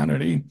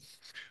Christianity,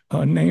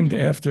 named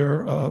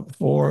after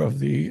 4 of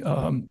the,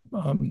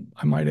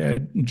 I might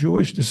add,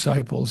 Jewish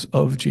disciples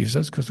of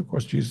Jesus, because of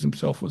course Jesus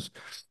himself was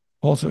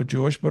also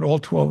Jewish, but all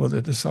 12 of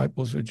the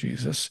disciples of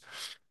Jesus,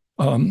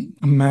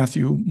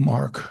 Matthew,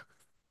 Mark,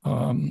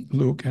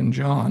 Luke, and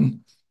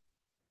John.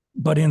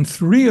 But in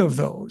 3 of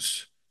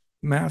those,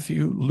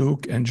 Matthew,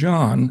 Luke, and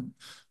John,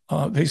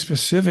 they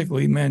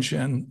specifically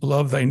mention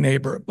love thy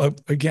neighbor.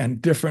 Again,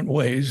 different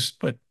ways,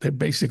 but they're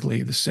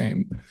basically the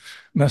same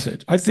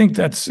message. I think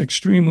that's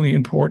extremely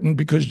important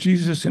because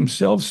Jesus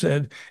himself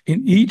said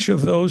in each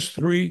of those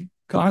 3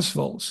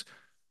 gospels,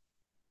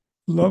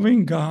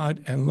 loving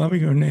God and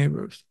loving your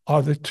neighbors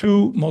are the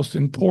 2 most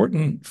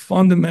important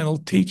fundamental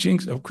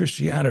teachings of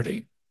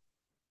Christianity.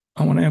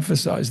 I want to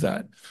emphasize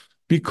that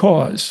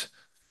because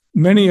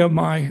many of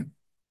my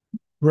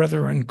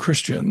brethren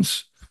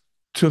Christians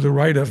to the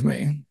right of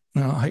me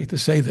Now, I hate to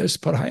say this,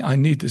 but I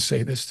need to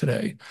say this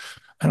today,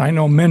 and I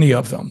know many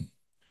of them.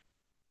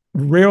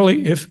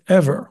 Rarely, if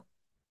ever,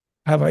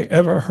 have I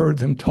ever heard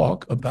them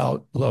talk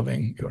about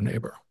loving your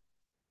neighbor.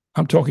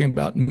 I'm talking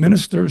about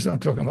ministers, I'm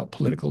talking about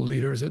political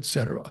leaders,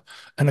 etc.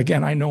 And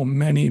again, I know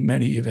many,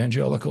 many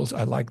evangelicals.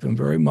 I like them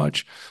very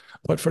much,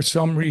 but for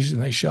some reason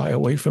they shy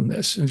away from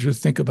this. And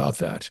just think about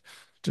that,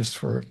 just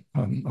for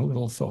a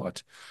little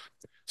thought.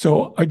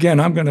 So again,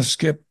 I'm going to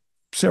skip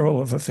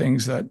several of the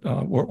things that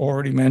were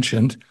already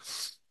mentioned,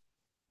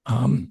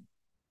 and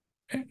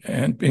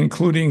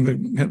including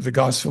the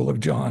Gospel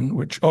of John,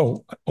 which,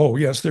 oh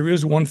yes, there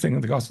is one thing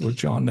in the Gospel of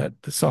John that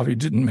Savi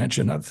didn't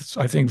mention that's,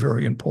 I think,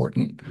 very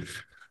important.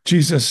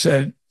 Jesus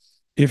said,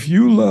 if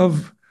you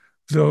love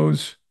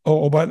those,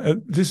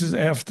 but this is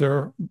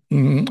after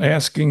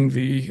asking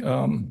the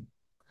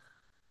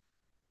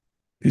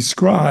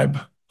scribe,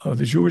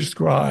 the Jewish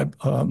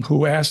scribe,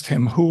 who asked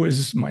him, who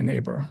is my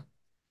neighbor,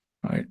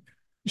 right?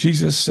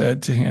 Jesus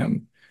said to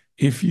him,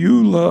 if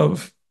you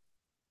love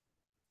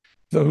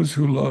those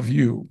who love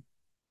you,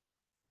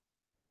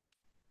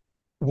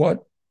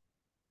 what,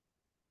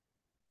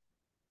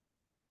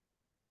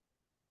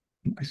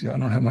 I see I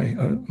don't have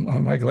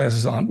my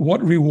glasses on,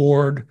 what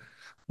reward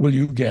will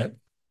you get?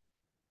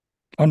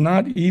 Are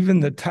not even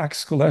the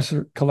tax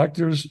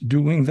collectors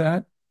doing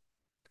that?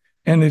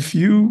 And if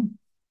you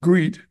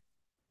greet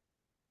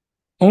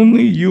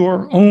only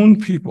your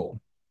own people,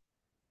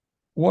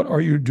 what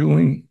are you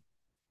doing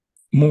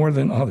more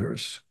than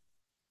others?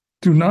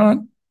 Do not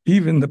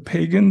even the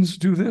pagans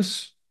do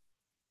this?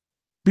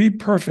 Be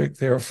perfect,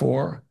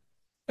 therefore,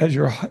 as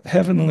your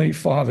heavenly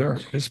Father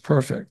is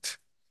perfect.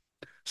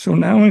 So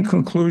now in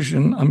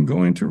conclusion, I'm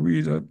going to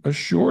read a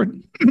short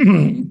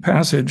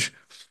passage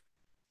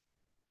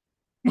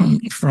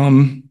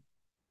from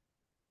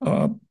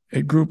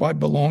a group I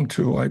belong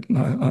to. I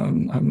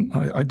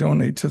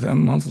donate to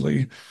them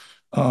monthly.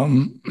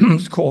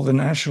 It's called the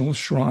National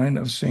Shrine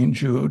of St.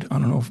 Jude. I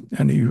don't know if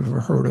any of you have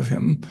ever heard of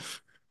him.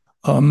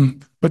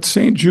 But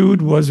St.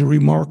 Jude was a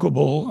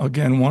remarkable,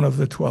 again, one of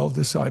the 12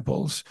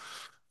 disciples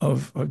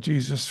of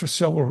Jesus for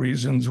several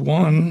reasons.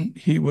 One,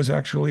 he was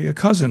actually a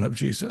cousin of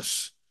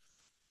Jesus.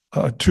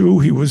 Two,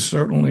 he was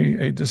certainly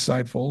a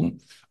disciple.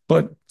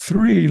 But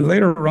three,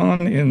 later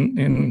on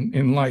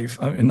in life,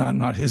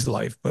 not his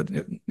life, but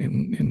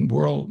in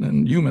world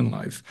and human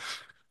life,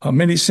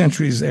 many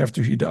centuries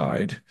after he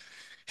died,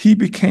 he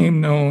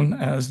became known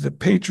as the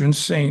patron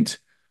saint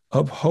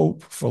of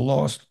hope for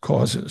lost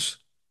causes.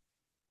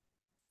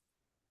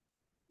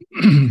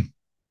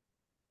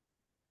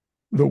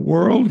 The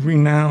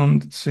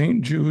world-renowned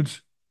St.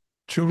 Jude's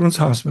Children's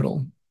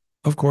Hospital,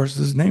 of course,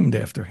 is named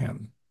after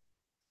him.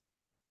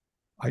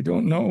 I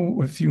don't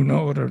know if you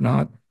know it or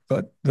not,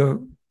 but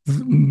the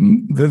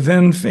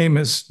then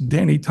famous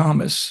Danny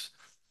Thomas,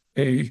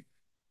 a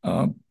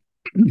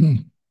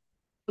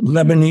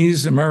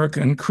Lebanese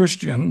American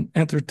Christian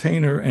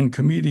entertainer and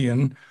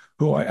comedian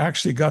who I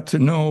actually got to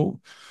know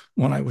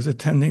when I was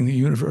attending the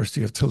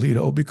University of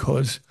Toledo,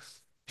 because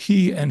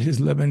he and his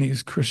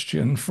Lebanese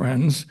Christian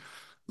friends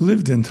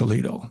lived in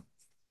Toledo.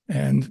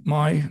 And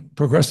my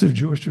progressive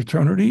Jewish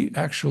fraternity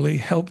actually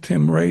helped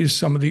him raise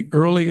some of the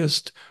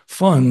earliest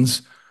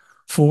funds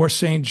for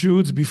St.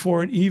 Jude's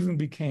before it even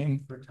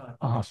became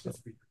a hospital.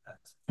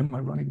 Am I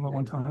running low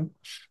on time?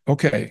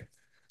 Okay.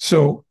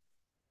 So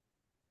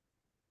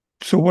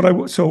what I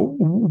want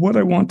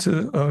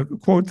to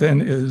quote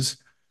then is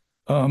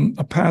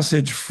a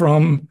passage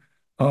from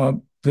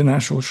the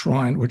National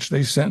Shrine, which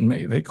they sent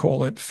me. They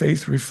call it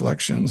Faith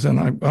Reflections, and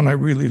I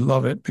really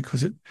love it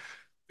because it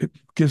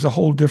gives a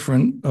whole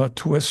different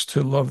twist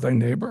to love thy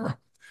neighbor.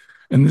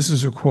 And this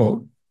is a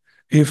quote: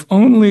 "If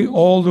only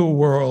all the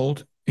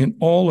world in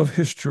all of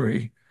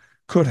history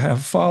could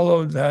have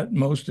followed that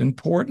most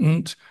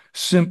important,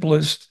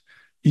 simplest,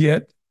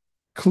 yet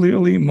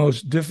clearly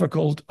most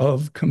difficult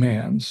of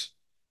commands,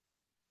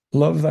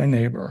 love thy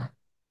neighbor,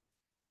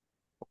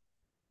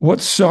 what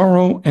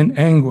sorrow and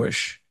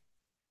anguish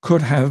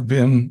could have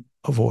been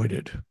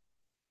avoided."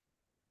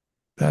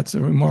 That's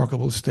a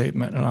remarkable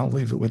statement, and I'll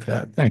leave it with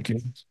that. Thank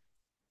you.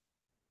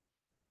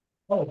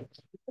 Oh,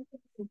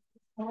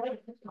 I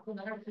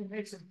actually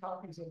made some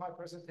copies of my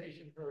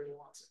presentation for anyone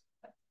wants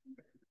it.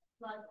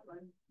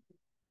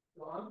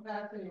 So I'm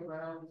passing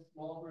around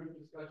small group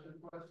discussion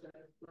questions.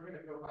 We're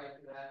going to go right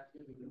to that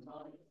in the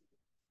time.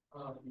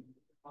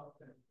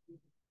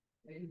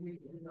 Maybe we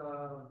can,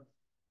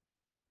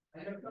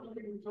 I know some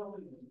people told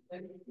me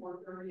maybe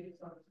 4:30 and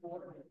some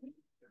 4.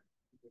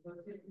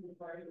 Let's see if we can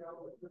find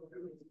out what we'll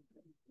do.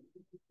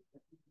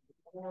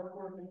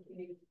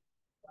 4:15.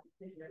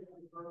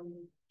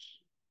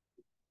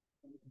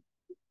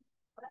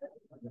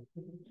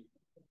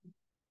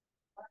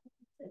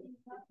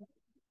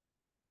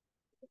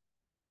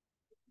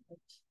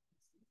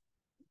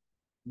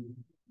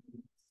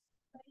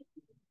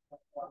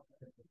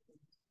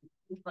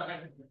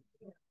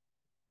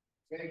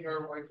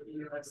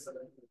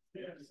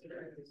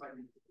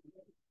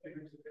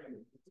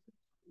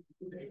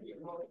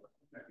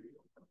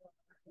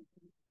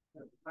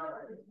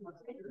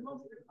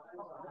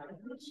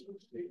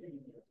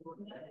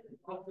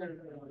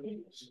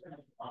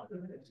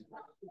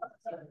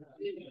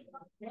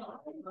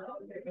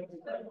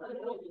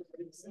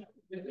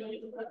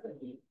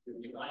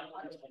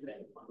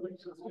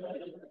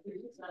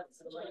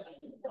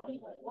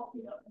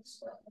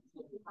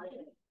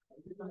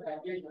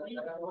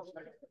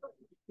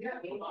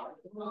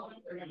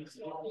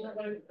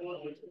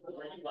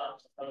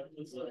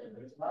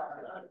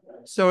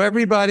 So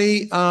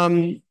everybody,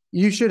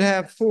 you should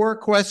have 4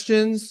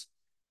 questions.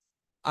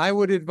 I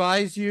would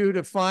advise you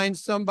to find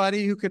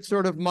somebody who could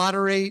sort of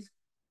moderate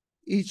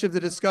each of the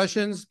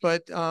discussions,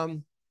 but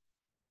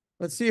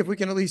let's see if we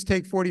can at least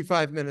take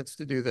 45 minutes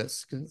to do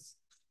this. 'Cause